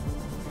trouble.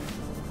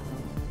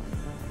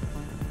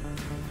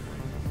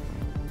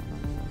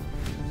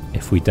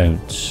 If we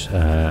don't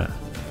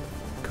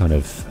kind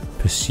of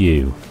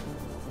pursue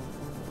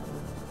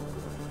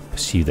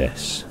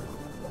this.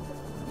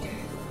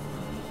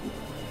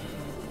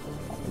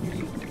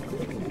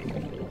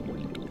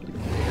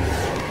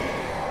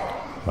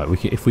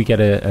 Right, if we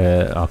get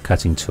our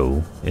cutting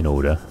tool in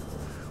order,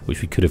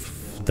 which we could have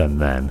done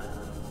then,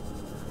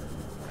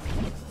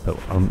 but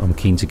I'm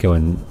keen to go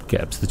and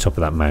get up to the top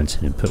of that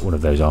mountain and put one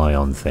of those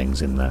ion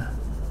things in there.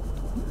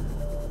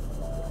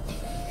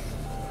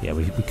 Yeah,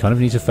 we kind of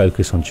need to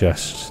focus on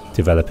just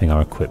developing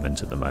our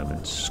equipment at the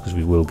moment, because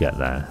we will get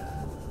there.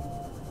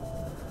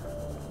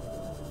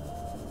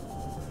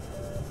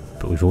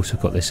 But we've also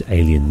got this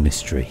alien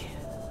mystery.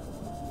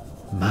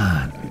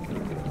 Man,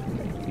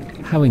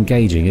 how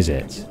engaging is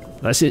it?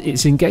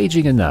 It's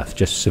engaging enough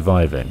just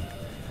surviving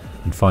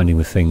and finding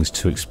the things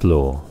to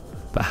explore,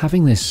 but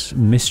having this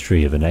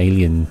mystery of an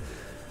alien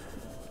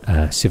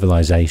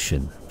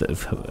civilization that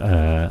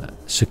have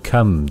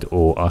succumbed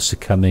or are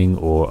succumbing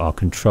or are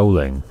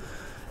controlling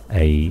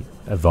a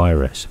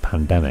virus, a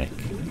pandemic.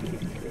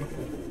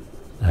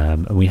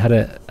 And we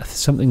had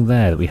something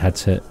there that we had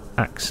to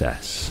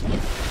access,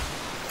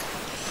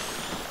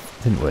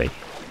 didn't we?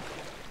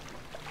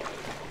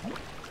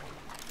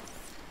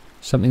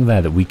 Something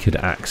there that we could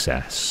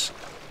access,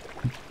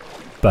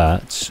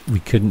 but we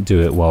couldn't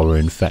do it while we're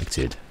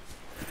infected.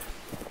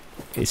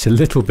 It's a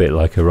little bit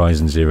like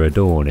Horizon Zero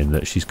Dawn in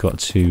that she's got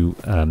to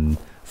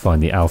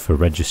find the Alpha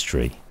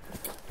registry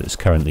that's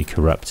currently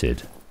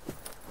corrupted.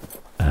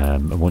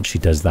 And once she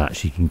does that,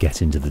 she can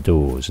get into the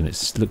doors. And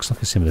it looks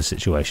like a similar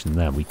situation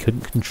there. We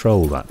couldn't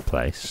control that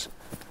place.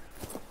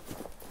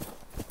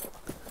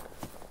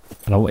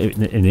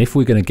 And if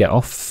we're going to get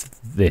off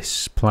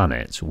this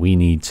planet, we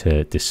need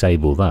to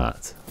disable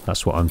that.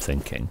 That's what I'm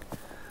thinking.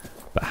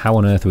 But how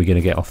on earth are we going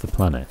to get off the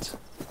planet?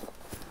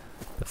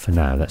 But for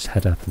now, let's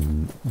head up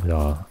with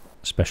our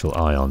special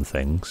ion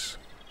things,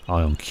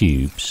 ion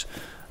cubes,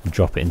 and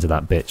drop it into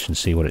that bitch and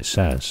see what it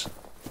says.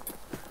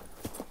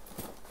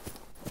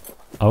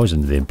 I was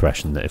under the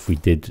impression that if we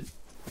did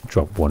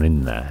drop one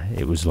in there,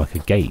 it was like a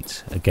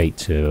gate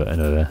to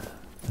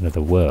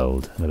another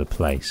world, another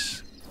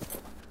place.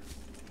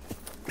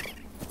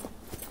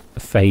 A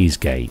phase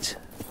gate,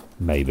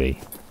 maybe,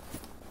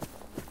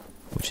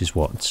 which is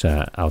what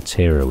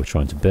Altera were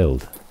trying to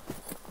build.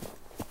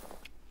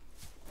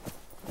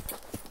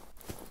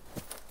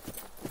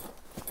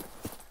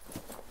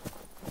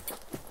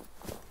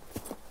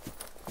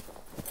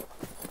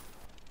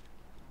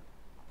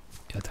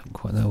 I don't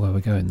quite know where we're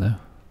going though.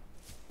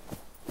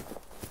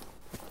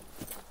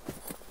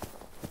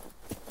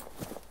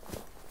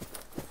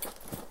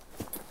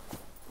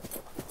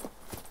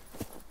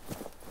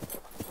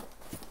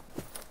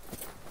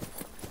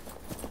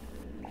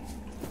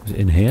 Was it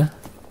in here?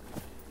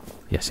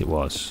 Yes, it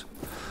was.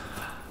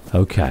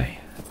 Okay.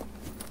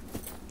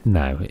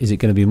 Now, is it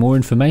going to be more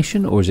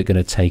information or is it going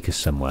to take us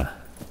somewhere?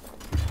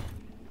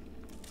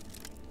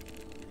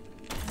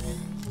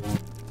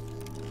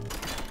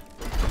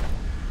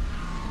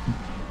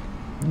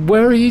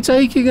 Where are you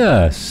taking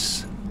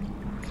us?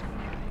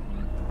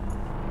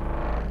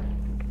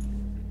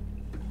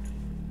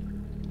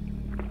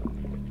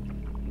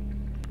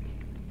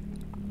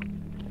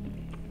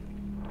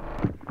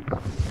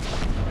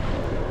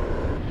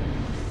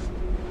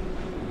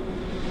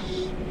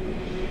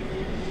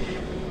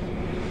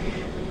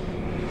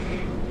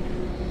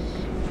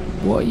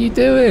 What are you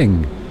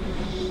doing?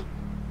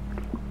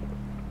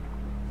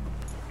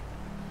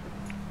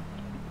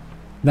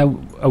 Now,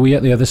 are we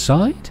at the other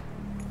side?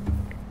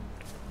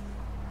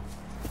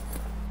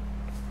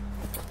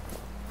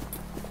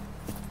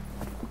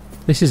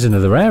 This is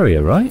another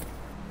area, right?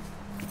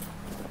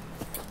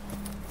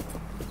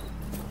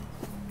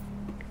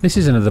 This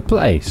is another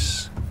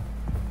place.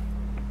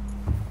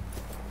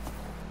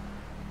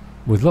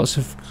 With lots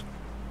of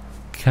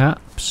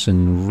caps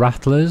and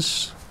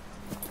rattlers.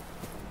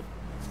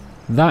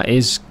 That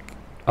is...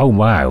 Oh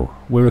wow.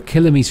 We're a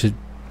kilometre...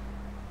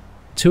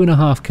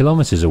 2.5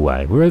 kilometres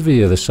away. We're over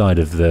the other side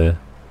of the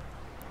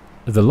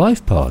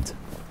life pod.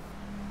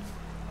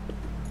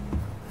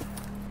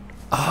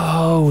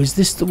 Oh, is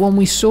this the one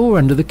we saw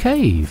under the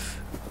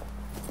cave?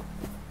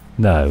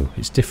 No,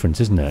 it's different,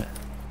 isn't it?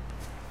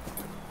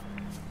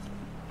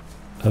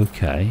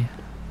 Okay.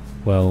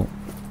 Well,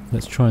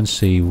 let's try and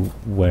see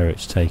where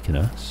it's taken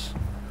us.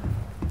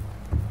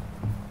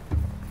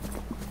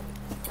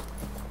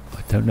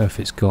 I don't know if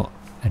it's got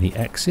any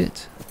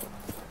exit.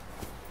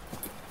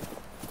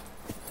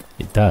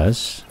 It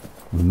does.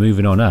 We're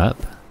moving on up.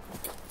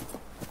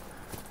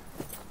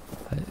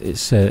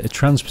 It's a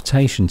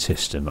transportation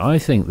system. I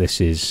think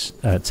this is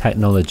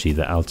technology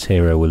that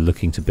Altera were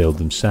looking to build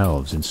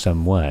themselves in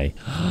some way.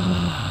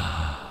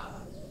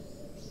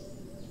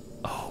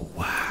 Oh,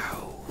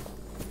 wow.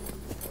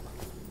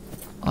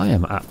 I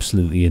am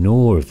absolutely in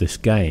awe of this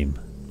game.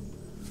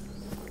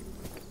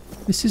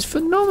 This is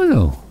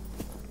phenomenal.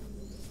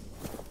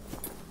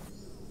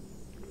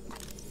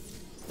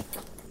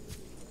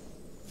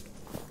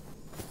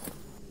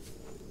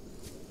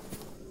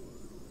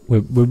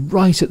 We're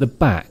right at the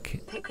back.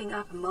 Picking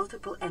up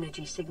multiple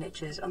energy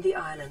signatures on the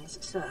island's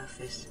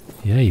surface.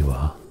 Yeah, you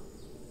are.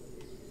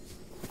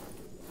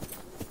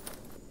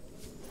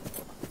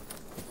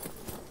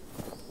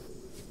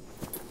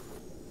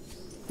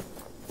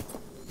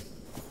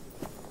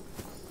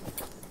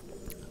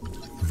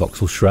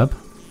 Voxel shrub.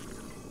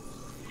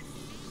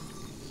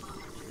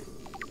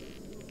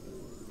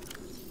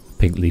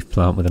 Pink leaf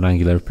plant with an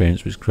angular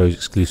appearance which grows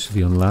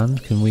exclusively on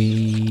land. Can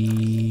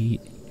we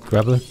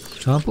grab a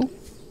sample?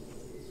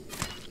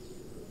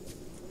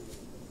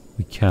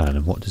 We can,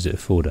 and what does it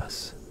afford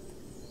us?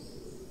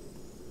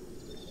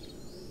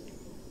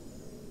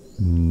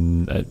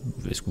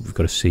 We've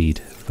got a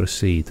seed. We've got a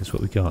seed, that's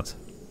what we got.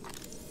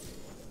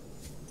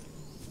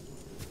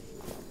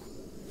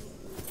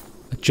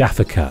 A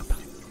Jaffa cup.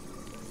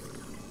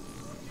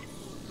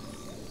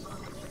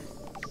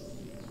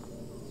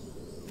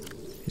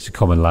 It's a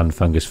common land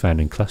fungus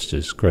found in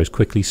clusters. Grows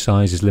quickly,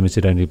 size is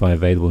limited only by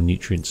available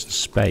nutrients and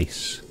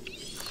space.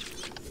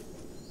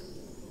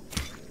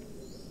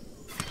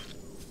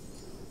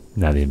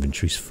 Now the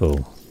inventory's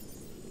full.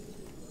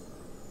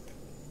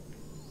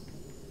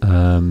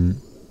 Well,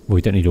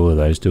 we don't need all of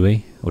those, do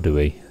we? Or do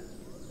we?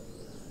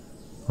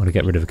 I want to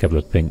get rid of a couple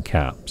of pink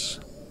caps.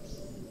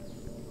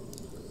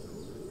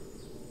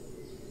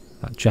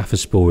 That Jaffa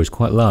spore is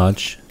quite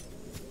large.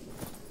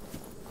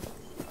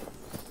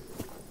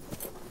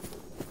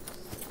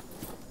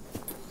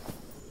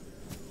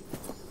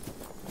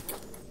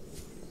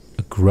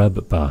 A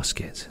grub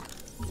basket.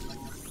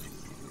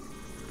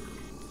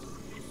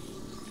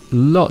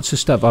 Lots of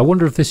stuff. I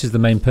wonder if this is the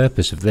main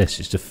purpose of this,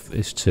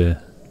 is to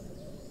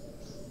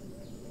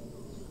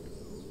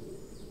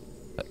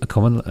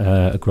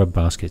a grub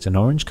basket, an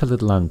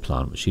orange-coloured land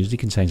plant which usually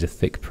contains a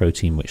thick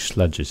protein which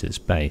sludges its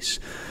base.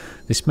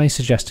 This may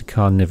suggest a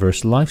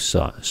carnivorous life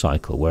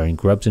cycle wherein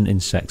grubs and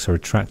insects are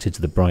attracted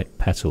to the bright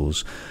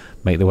petals,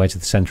 make their way to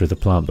the centre of the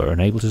plant but are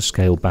unable to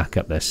scale back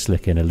up their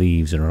slick inner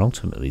leaves and are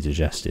ultimately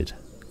digested.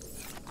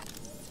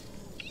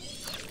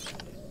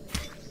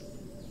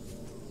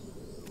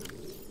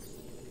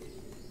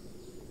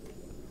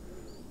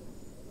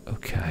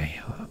 Okay,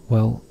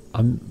 well,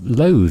 I'm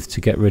loath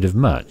to get rid of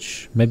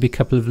much. Maybe a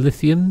couple of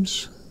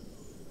lithiums,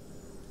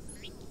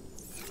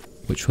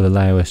 which will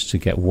allow us to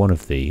get one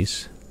of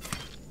these.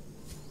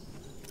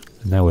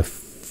 And now we're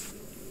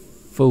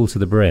full to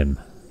the brim.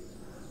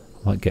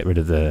 I might get rid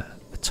of the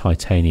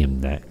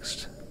titanium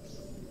next.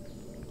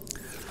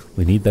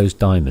 We need those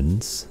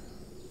diamonds.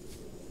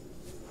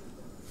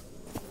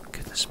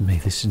 Goodness me,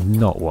 this is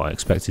not what I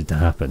expected to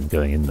happen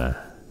going in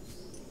there.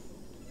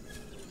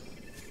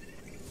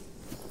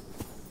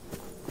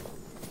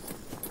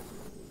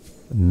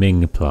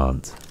 Ming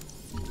plant.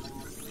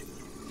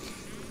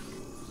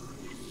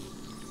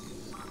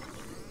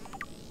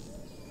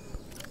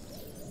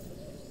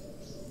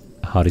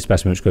 A hardy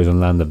specimen which grows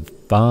on land. The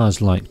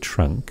vase-like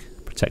trunk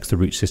protects the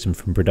root system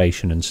from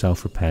predation and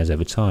self-repairs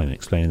over time,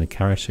 explaining the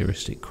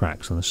characteristic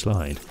cracks on the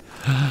slide.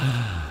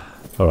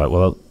 Alright,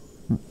 well,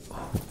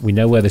 we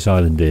know where this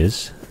island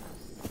is.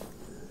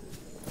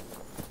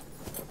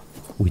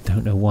 We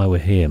don't know why we're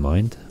here,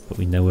 mind, but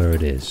we know where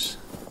it is.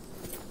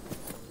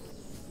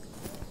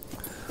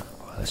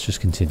 Let's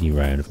just continue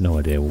round. I've no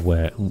idea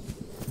what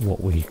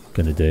we're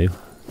going to do.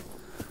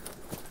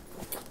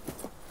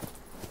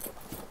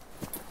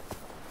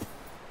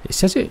 It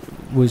says it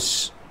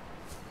was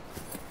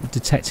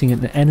detecting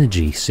an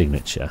energy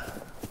signature,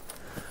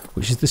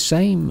 which is the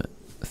same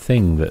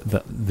thing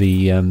that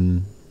the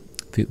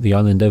the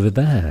island over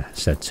there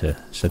said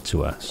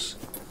to us.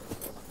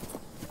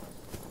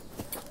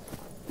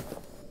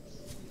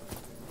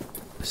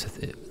 So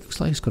it looks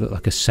like it's got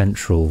like a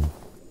central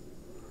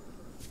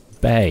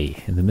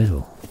bay in the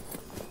middle.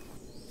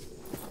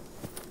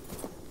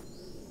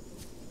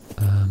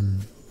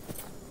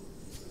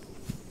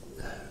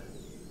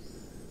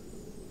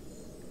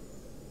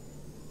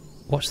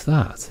 What's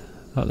that?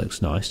 That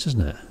looks nice,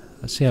 doesn't it?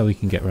 Let's see how we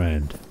can get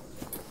round.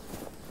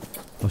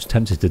 I was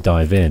tempted to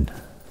dive in.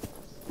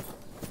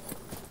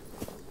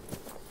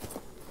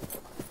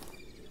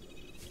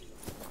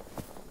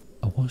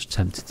 I was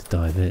tempted to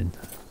dive in.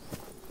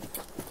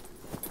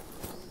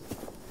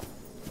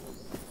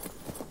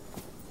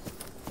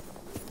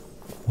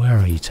 Where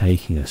are you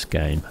taking us,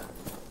 game?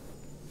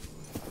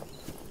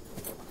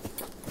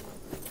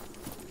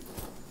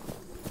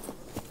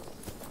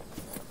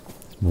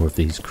 More of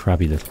these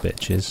crabby little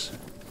bitches.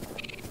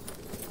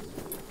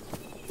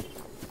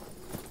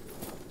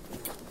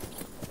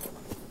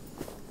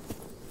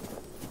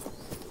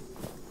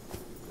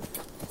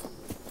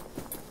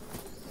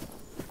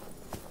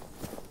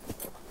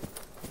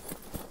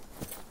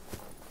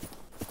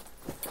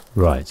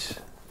 Right.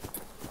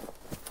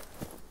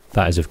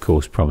 That is, of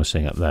course,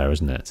 promising up there,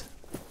 isn't it?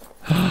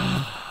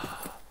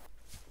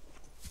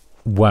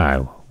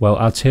 Wow. Well,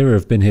 Altera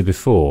have been here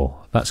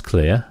before. That's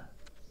clear.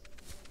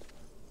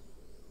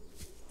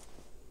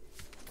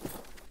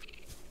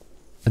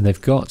 And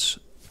they've got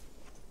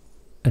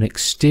an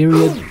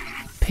exterior...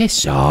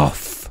 Piss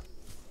off!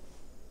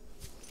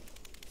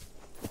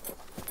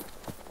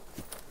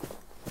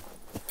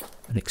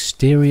 An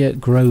exterior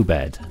grow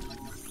bed.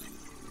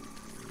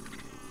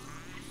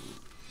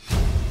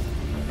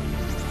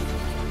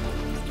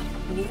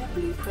 New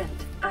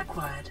blueprint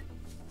acquired.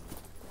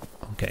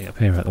 I'm getting up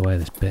here out of the way of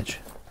this bitch.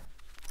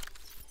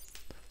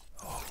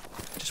 Oh,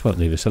 just won't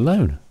leave us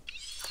alone.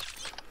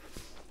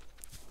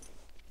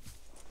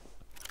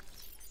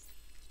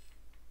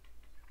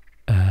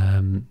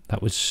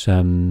 That was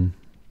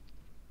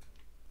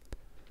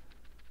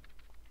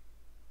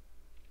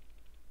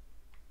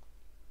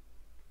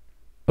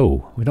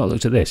oh, we've not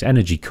looked at this.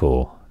 Energy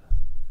core.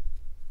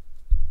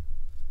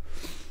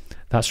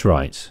 That's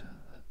right.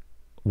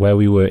 Where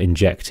we were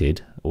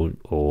injected,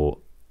 or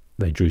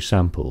they drew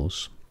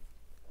samples,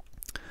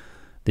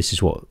 this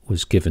is what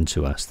was given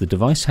to us. The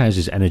device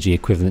houses energy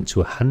equivalent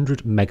to 100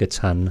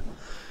 megaton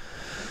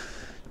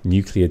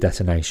nuclear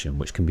detonation,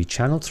 which can be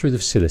channeled through the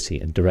facility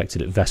and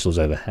directed at vessels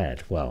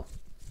overhead. Well,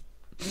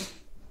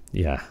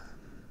 yeah.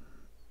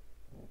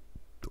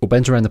 Or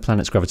bent around the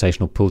planet's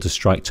gravitational pull to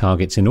strike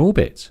targets in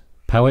orbit.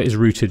 Power is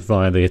routed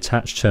via the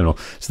attached terminal.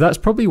 So that's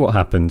probably what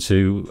happened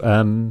to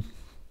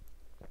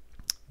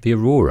the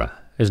Aurora,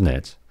 isn't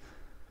it?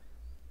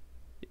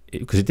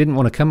 Because it didn't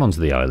want to come onto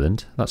the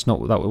island. That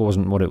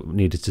wasn't what it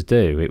needed to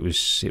do. It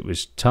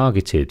was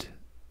targeted.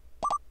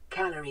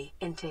 Calorie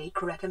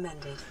intake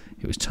recommended.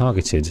 It was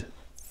targeted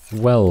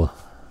well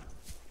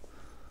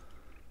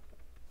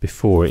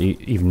before it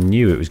even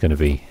knew it was going to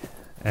be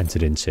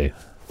entered into.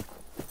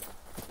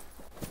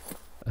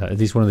 Are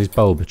these one of these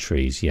bulba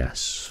trees?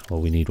 Yes. Well,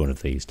 we need one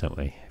of these, don't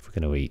we? If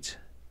we're going to eat.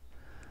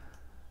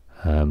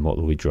 What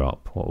will we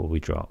drop? What will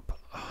we drop?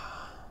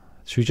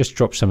 Should we just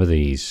drop some of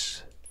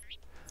these?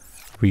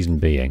 Reason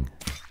being.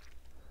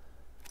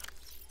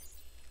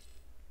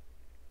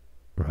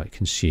 Right,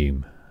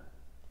 consume.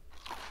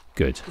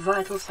 Good.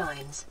 Vital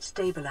signs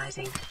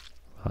stabilizing.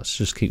 Let's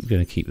just going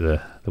to keep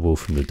the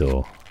wolf from the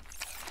door.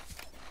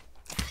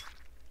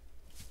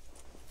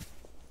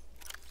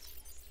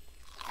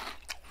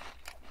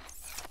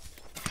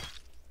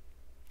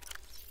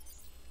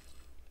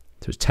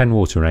 So it's 10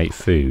 water and 8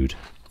 food.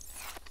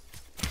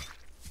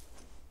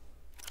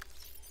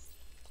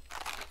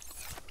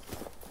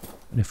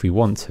 And if we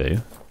want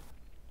to,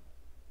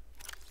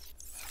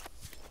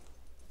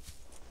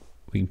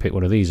 we can pick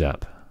one of these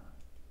up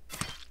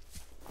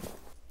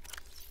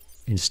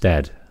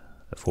instead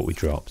of what we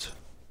dropped.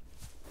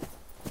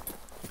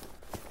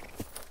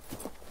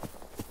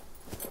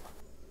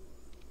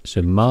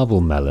 So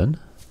marble melon.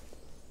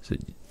 So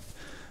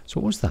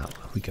what was that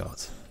we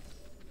got?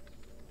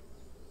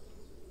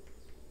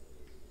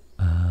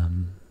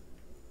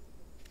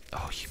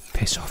 Oh, you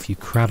piss off, you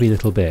crabby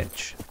little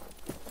bitch.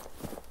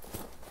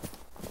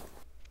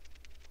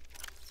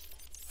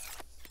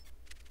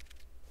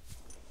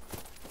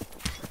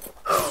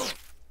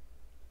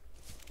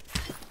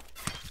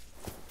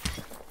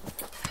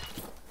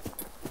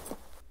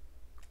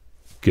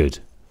 Good.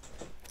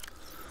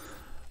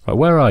 Right,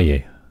 where are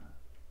you?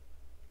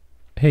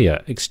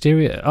 Here,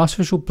 exterior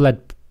artificial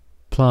bled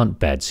plant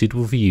bed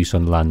suitable for use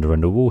on land or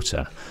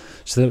underwater.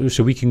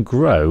 So we can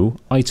grow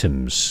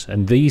items,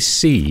 and these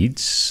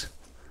seeds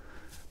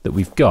that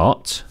we've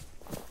got,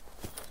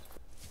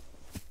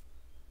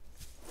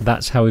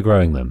 that's how we're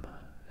growing them.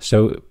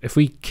 So if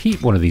we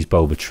keep one of these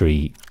bulba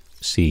tree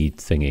seed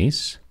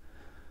thingies,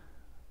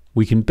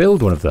 we can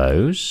build one of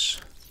those.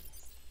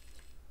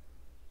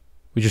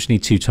 We just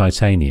need 2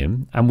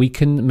 titanium, and we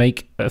can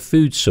make a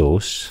food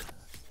source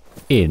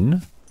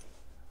in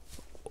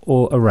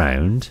or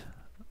around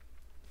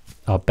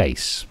our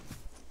base?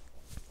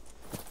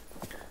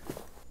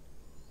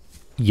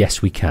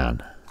 Yes, we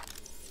can.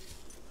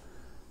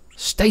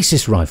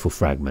 Stasis rifle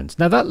fragment.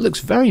 Now that looks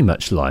very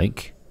much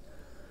like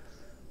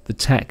the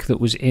tech that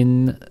was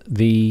in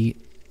the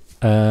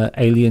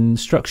alien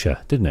structure,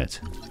 didn't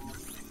it?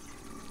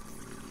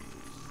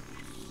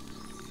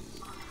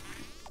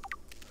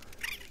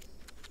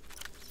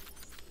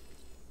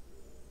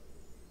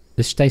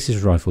 This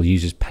stasis rifle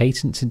uses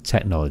patented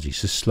technology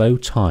to slow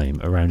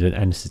time around an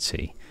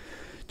entity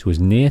to as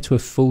near to a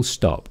full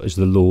stop as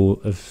the law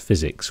of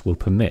physics will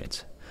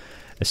permit,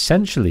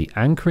 essentially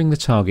anchoring the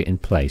target in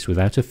place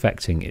without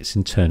affecting its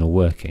internal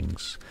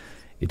workings.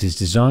 It is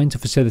designed to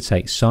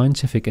facilitate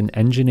scientific and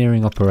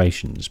engineering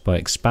operations by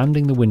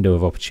expanding the window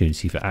of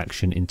opportunity for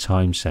action in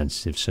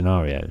time-sensitive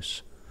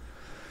scenarios.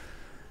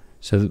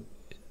 So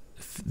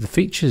it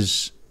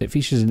features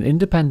an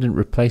independent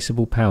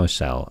replaceable power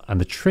cell,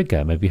 and the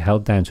trigger may be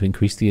held down to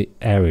increase the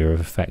area of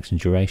effect and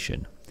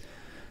duration.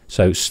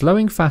 So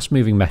slowing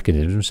fast-moving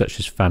mechanisms such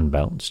as fan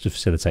belts to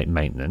facilitate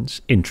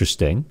maintenance,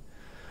 interesting.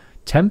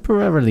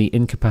 Temporarily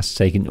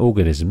incapacitating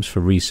organisms for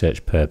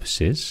research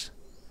purposes,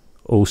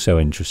 also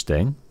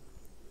interesting.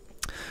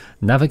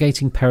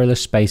 Navigating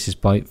perilous spaces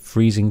by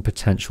freezing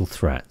potential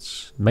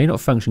threats, may not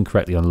function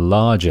correctly on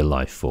larger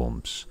life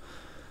forms.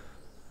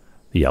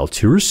 The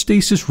Altura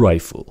Stasis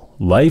Rifle.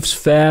 Life's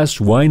fast,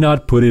 why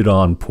not put it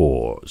on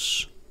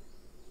pause?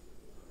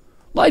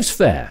 Life's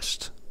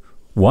fast,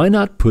 why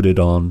not put it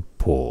on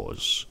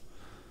pause?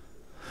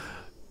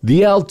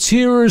 The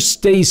Altura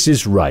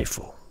Stasis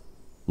Rifle.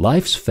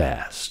 Life's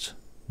fast,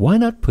 why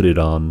not put it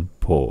on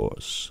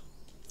pause?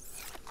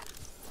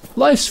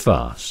 Life's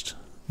fast,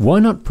 why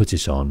not put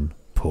it on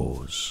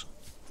pause?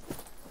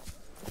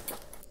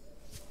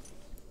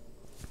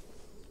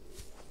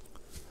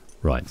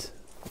 Right.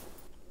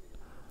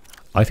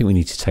 I think we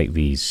need to take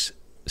these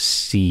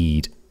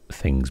seed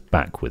things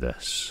back with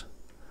us.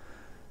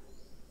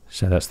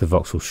 So that's the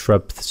Vauxhall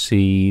shrub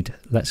seed.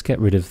 Let's get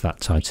rid of that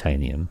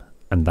titanium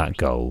and that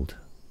gold.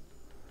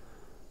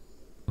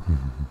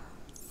 And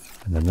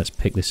then let's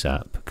pick this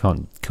up.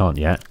 Can't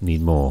yet.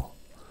 Need more.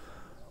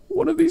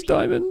 One of these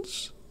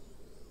diamonds.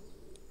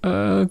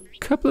 A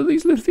couple of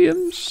these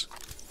lithiums.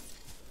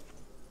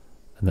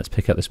 And let's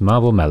pick up this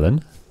marble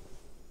melon.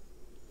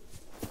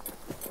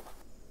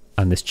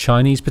 And this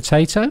Chinese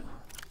potato.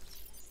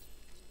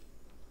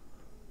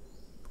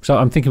 So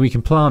I'm thinking we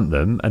can plant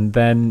them, and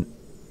then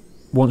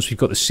once we've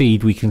got the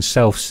seed, we can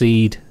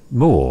self-seed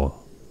more.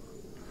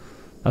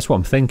 That's what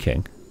I'm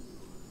thinking.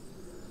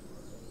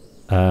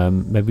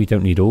 Maybe we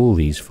don't need all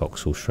these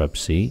Vauxhall shrub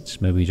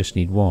seeds. Maybe we just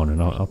need one,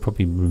 and I'll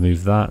probably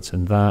remove that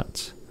and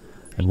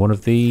one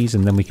of these,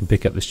 and then we can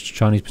pick up this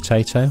Chinese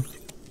potato.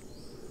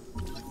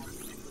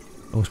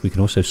 Also, we can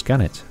also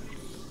scan it.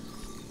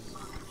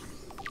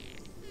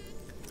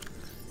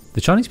 The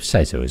Chinese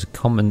potato is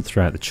common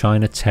throughout the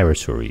China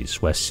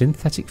territories where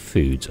synthetic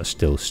foods are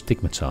still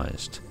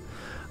stigmatized.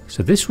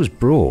 So this was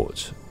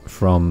brought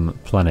from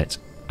planet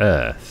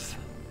Earth.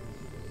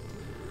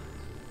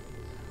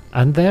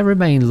 And there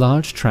remain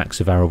large tracts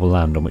of arable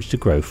land on which to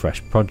grow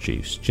fresh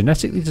produce.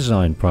 Genetically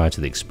designed prior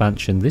to the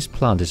expansion, this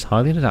plant is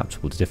highly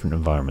adaptable to different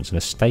environments and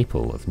a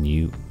staple of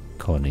new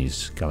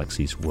colonies,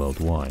 galaxies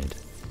worldwide.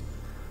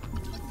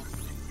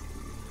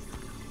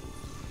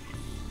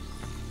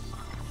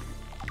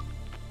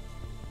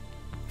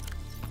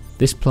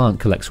 This plant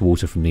collects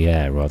water from the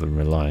air rather than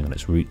relying on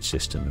its root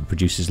system and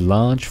produces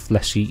large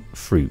fleshy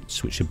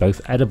fruits which are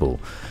both edible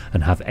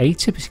and have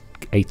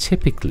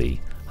atypically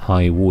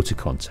high water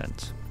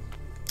content.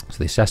 So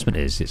the assessment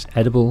is it's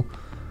edible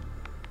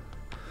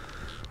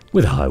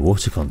with high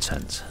water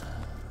content.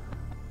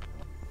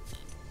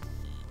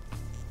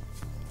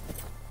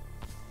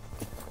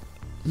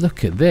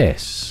 Look at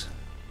this.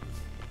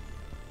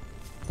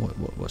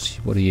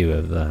 What are you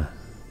over there?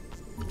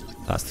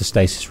 That's the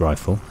stasis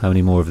rifle. How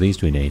many more of these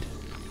do we need?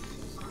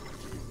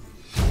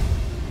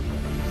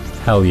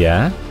 Hell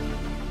yeah.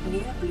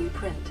 New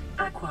blueprint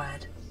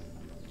acquired.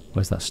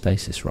 Where's that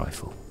stasis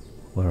rifle?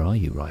 Where are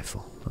you,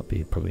 rifle? That'll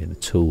be probably in the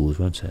tools,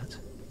 won't it?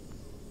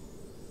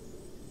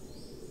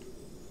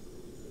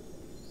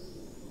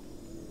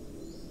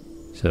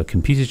 So a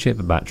computer chip,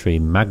 a battery,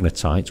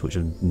 magnetite, which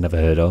I've never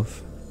heard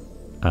of,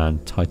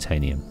 and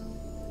titanium.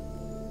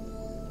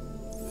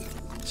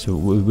 So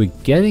we're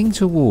getting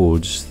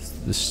towards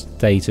the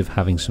state of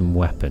having some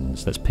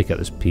weapons. Let's pick up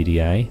this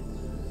PDA.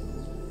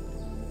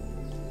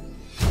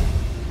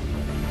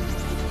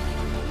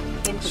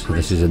 So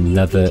this is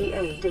another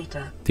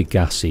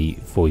Degassi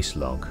voice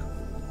log.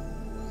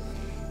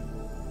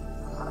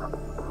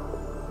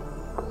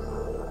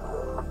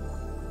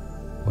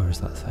 Where is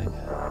that thing?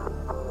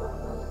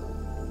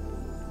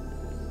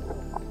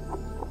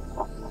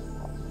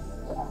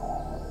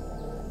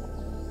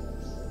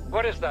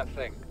 What is that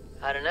thing?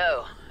 I don't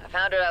know. I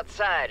found it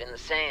outside in the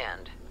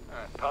sand.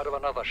 Part of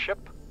another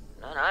ship?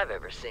 None I've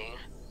ever seen.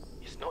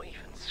 It's not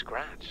even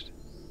scratched.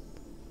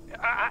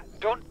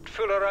 Don't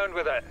fool around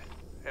with it.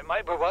 It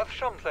might be worth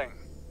something.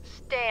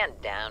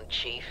 Stand down,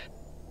 Chief.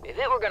 If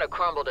it were gonna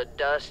crumble to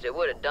dust, it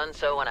would have done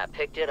so when I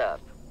picked it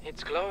up.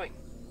 It's glowing.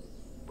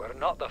 We're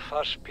not the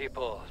first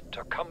people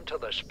to come to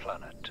this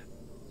planet.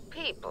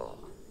 People.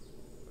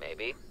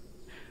 Maybe.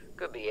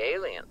 Could be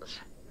aliens.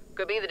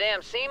 Could be the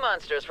damn sea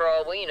monsters for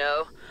all we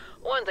know.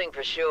 One thing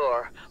for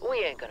sure,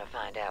 we ain't gonna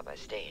find out by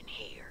staying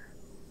here.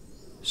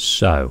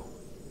 So,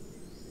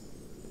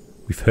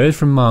 we've heard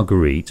from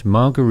Marguerite.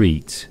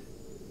 Marguerite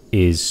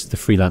is the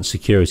freelance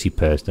security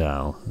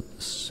personnel.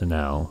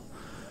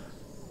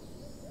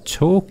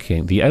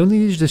 Talking, the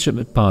only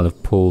legitimate part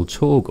of Paul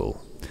Torgal.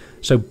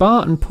 So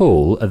Bart and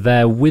Paul are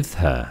there with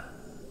her.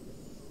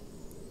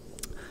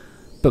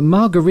 But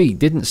Marguerite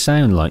didn't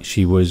sound like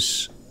she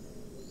was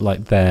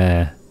like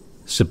their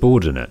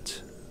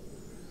subordinate.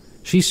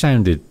 She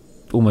sounded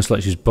almost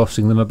like she was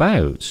bossing them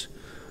about.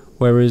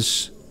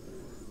 Whereas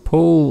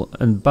Paul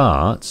and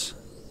Bart,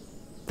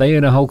 they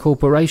own a whole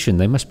corporation.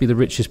 They must be the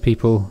richest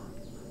people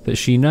that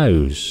she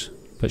knows.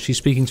 But she's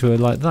speaking to her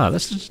like that.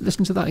 Let's just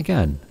listen to that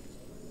again.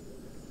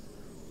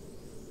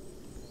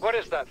 What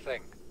is that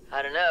thing?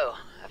 I don't know.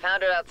 I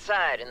found it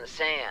outside in the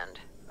sand.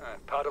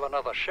 Part of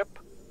another ship?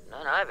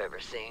 None I've ever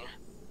seen.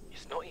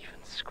 It's not even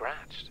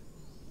scratched.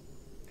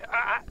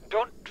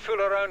 Don't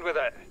fool around with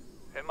it.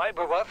 It might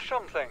be worth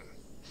something.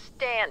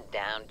 Stand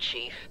down,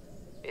 Chief.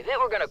 If it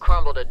were gonna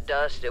crumble to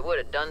dust, it would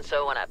have done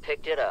so when I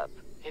picked it up.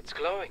 It's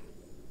glowing.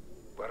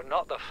 We're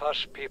not the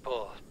first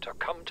people to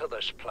come to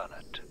this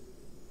planet.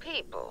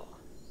 People.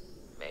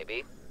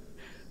 Maybe.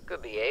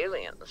 Could be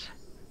aliens.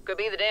 Could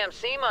be the damn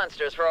sea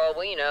monsters for all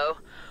we know.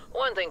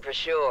 One thing for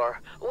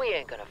sure, we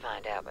ain't gonna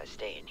find out by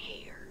staying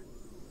here.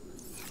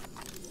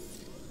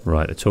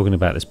 Right, they're talking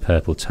about this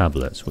purple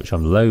tablet, which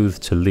I'm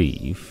loath to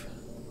leave.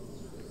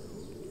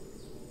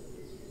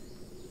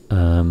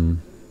 God,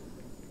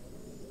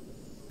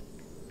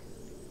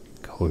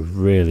 we're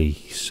really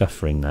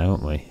suffering now,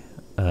 aren't we?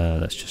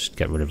 Let's just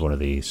get rid of one of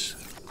these.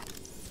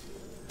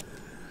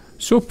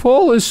 So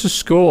Paul is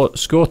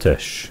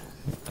Scottish,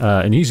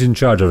 and he's in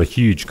charge of a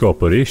huge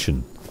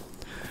corporation.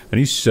 And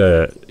he's,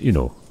 you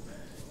know,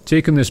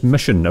 taken this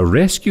mission, a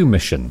rescue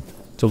mission,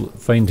 to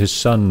find his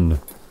son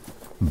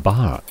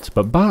Bart.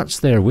 But Bart's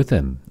there with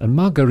him, and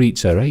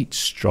Marguerite's a right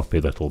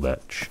stroppy little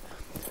bitch.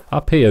 I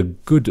pay her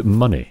good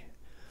money,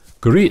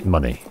 great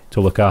money,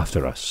 to look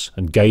after us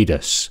and guide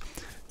us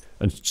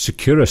and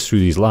secure us through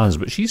these lands,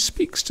 but she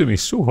speaks to me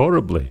so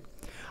horribly.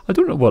 I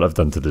don't know what I've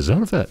done to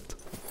deserve it.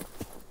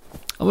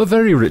 I'm a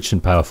very rich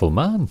and powerful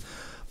man,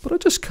 but I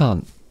just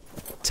can't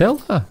tell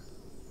her.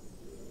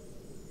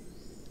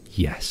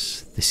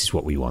 Yes, this is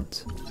what we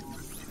want.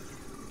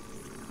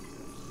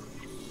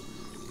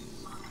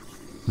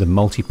 The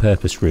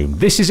multi-purpose room.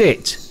 This is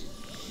it!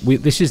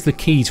 This is the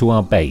key to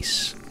our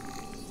base.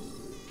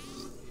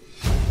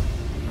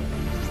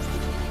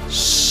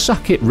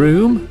 Suck it,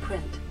 room!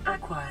 Blueprint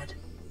acquired.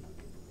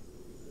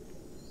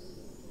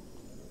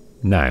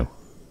 Now.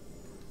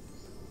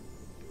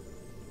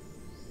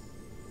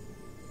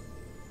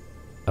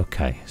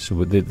 Okay,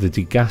 so the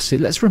Degassi...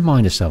 Let's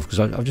remind ourselves, because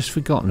I've just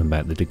forgotten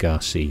about the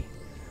Degassi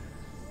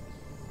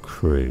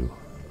crew.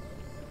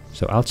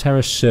 So,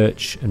 Altera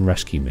search and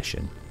rescue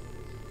mission.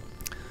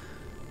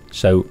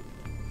 So,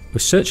 we're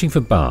searching for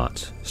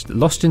Bart,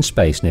 lost in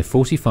space near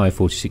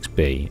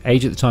 4546b,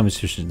 age at the time of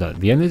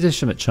the only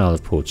legitimate child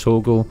of Paul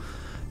Torgal,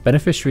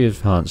 beneficiary of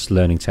enhanced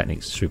learning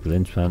techniques and cerebral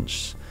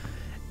implants.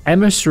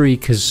 Emissary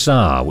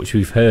Kazar, which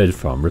we've heard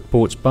from,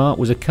 reports Bart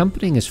was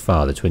accompanying his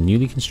father to a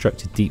newly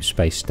constructed deep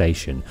space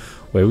station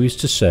where he was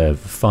to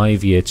serve a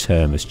 5-year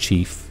term as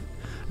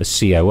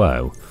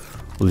COO.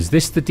 Well, is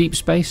this the deep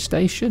space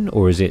station,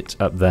 or is it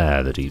up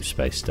there, the deep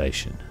space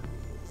station?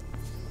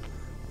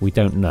 We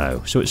don't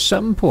know. So at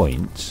some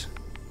point,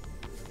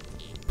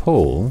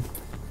 Paul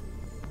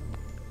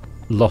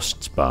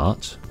lost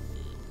Bart.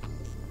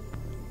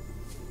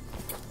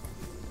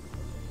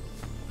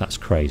 That's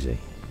crazy.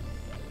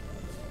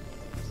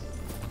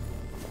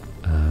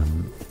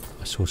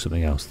 I saw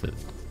something else that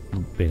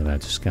being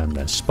allowed to scan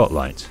there.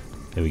 Spotlight.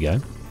 Here we go.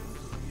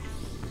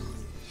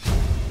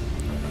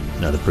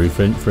 Another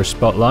blueprint for a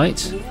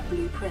spotlight. New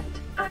blueprint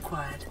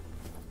acquired.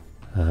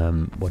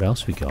 What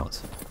else we got?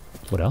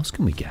 What else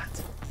can we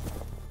get?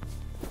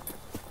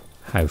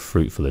 How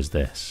fruitful is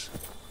this?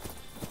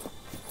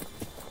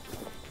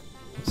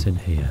 What's in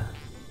here?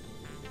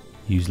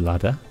 Use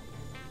ladder.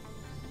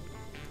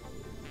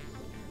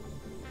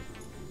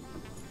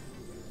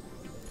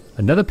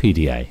 Another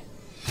PDA.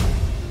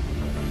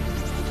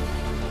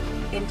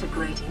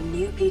 Integrating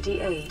new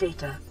PDA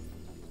data.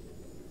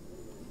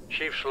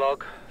 Chief's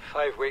log,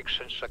 5 weeks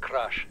since the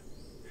crash.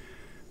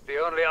 The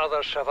only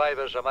other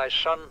survivors are my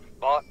son,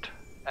 Bart,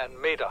 and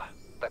Maida,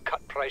 the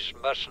cut-price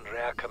mercenary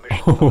I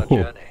commissioned for the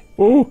journey.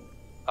 Oh!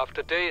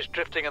 After days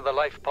drifting in the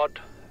life pod,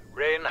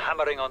 rain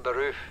hammering on the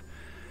roof,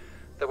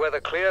 the weather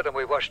cleared and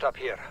we washed up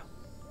here.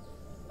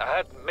 I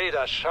had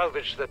Maida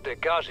salvage the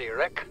Degassi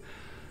wreck,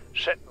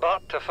 set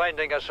Bart to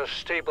finding us a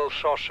stable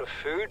source of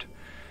food.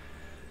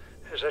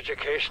 His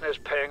education is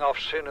paying off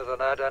sooner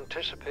than I'd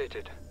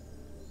anticipated.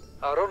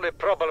 Our only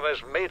problem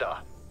is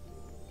Maida.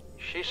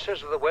 She says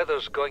the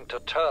weather's going to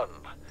turn,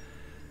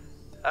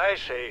 I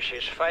say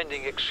she's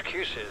finding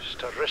excuses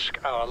to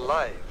risk our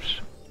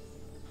lives.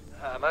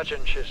 I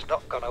imagine she's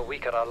not gonna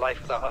weaken her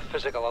life without a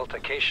physical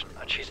altercation,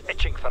 and she's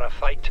itching for a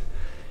fight.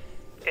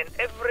 In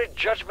every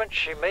judgment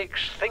she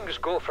makes, things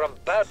go from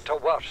bad to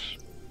worse.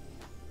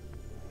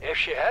 If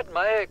she had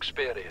my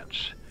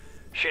experience,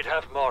 she'd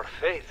have more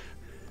faith.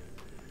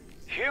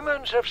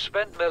 Humans have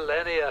spent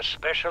millennia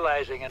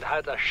specializing in how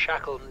to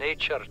shackle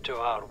nature to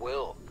our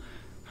will.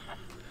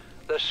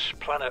 This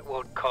planet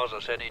won't cause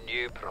us any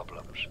new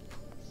problems.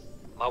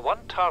 My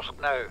one task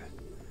now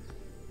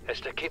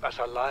is to keep us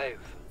alive,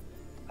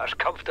 as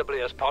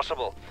comfortably as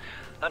possible,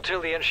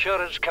 until the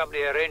insurance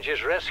company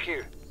arranges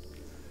rescue.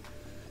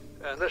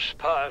 In this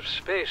part of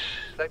space,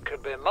 that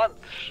could be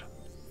months,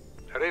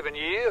 or even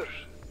years.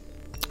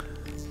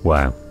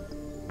 Wow.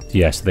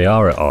 Yes, they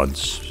are at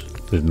odds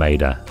with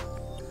Maida.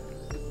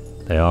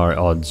 They are at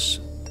odds.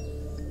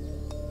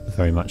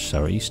 Very much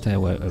so. You stay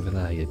away over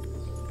there, you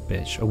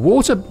bitch. A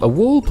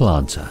wall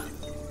planter.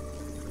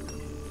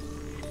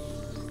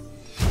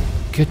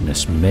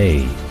 Goodness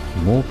me.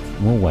 More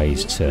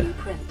ways to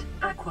Blueprint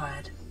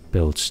acquired.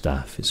 build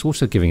stuff. It's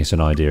also giving us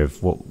an idea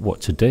of what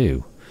to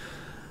do.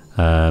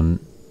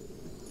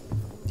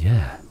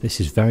 Yeah, this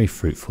is very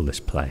fruitful, this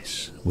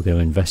place. We're going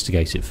to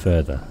investigate it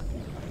further.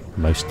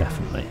 Most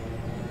definitely.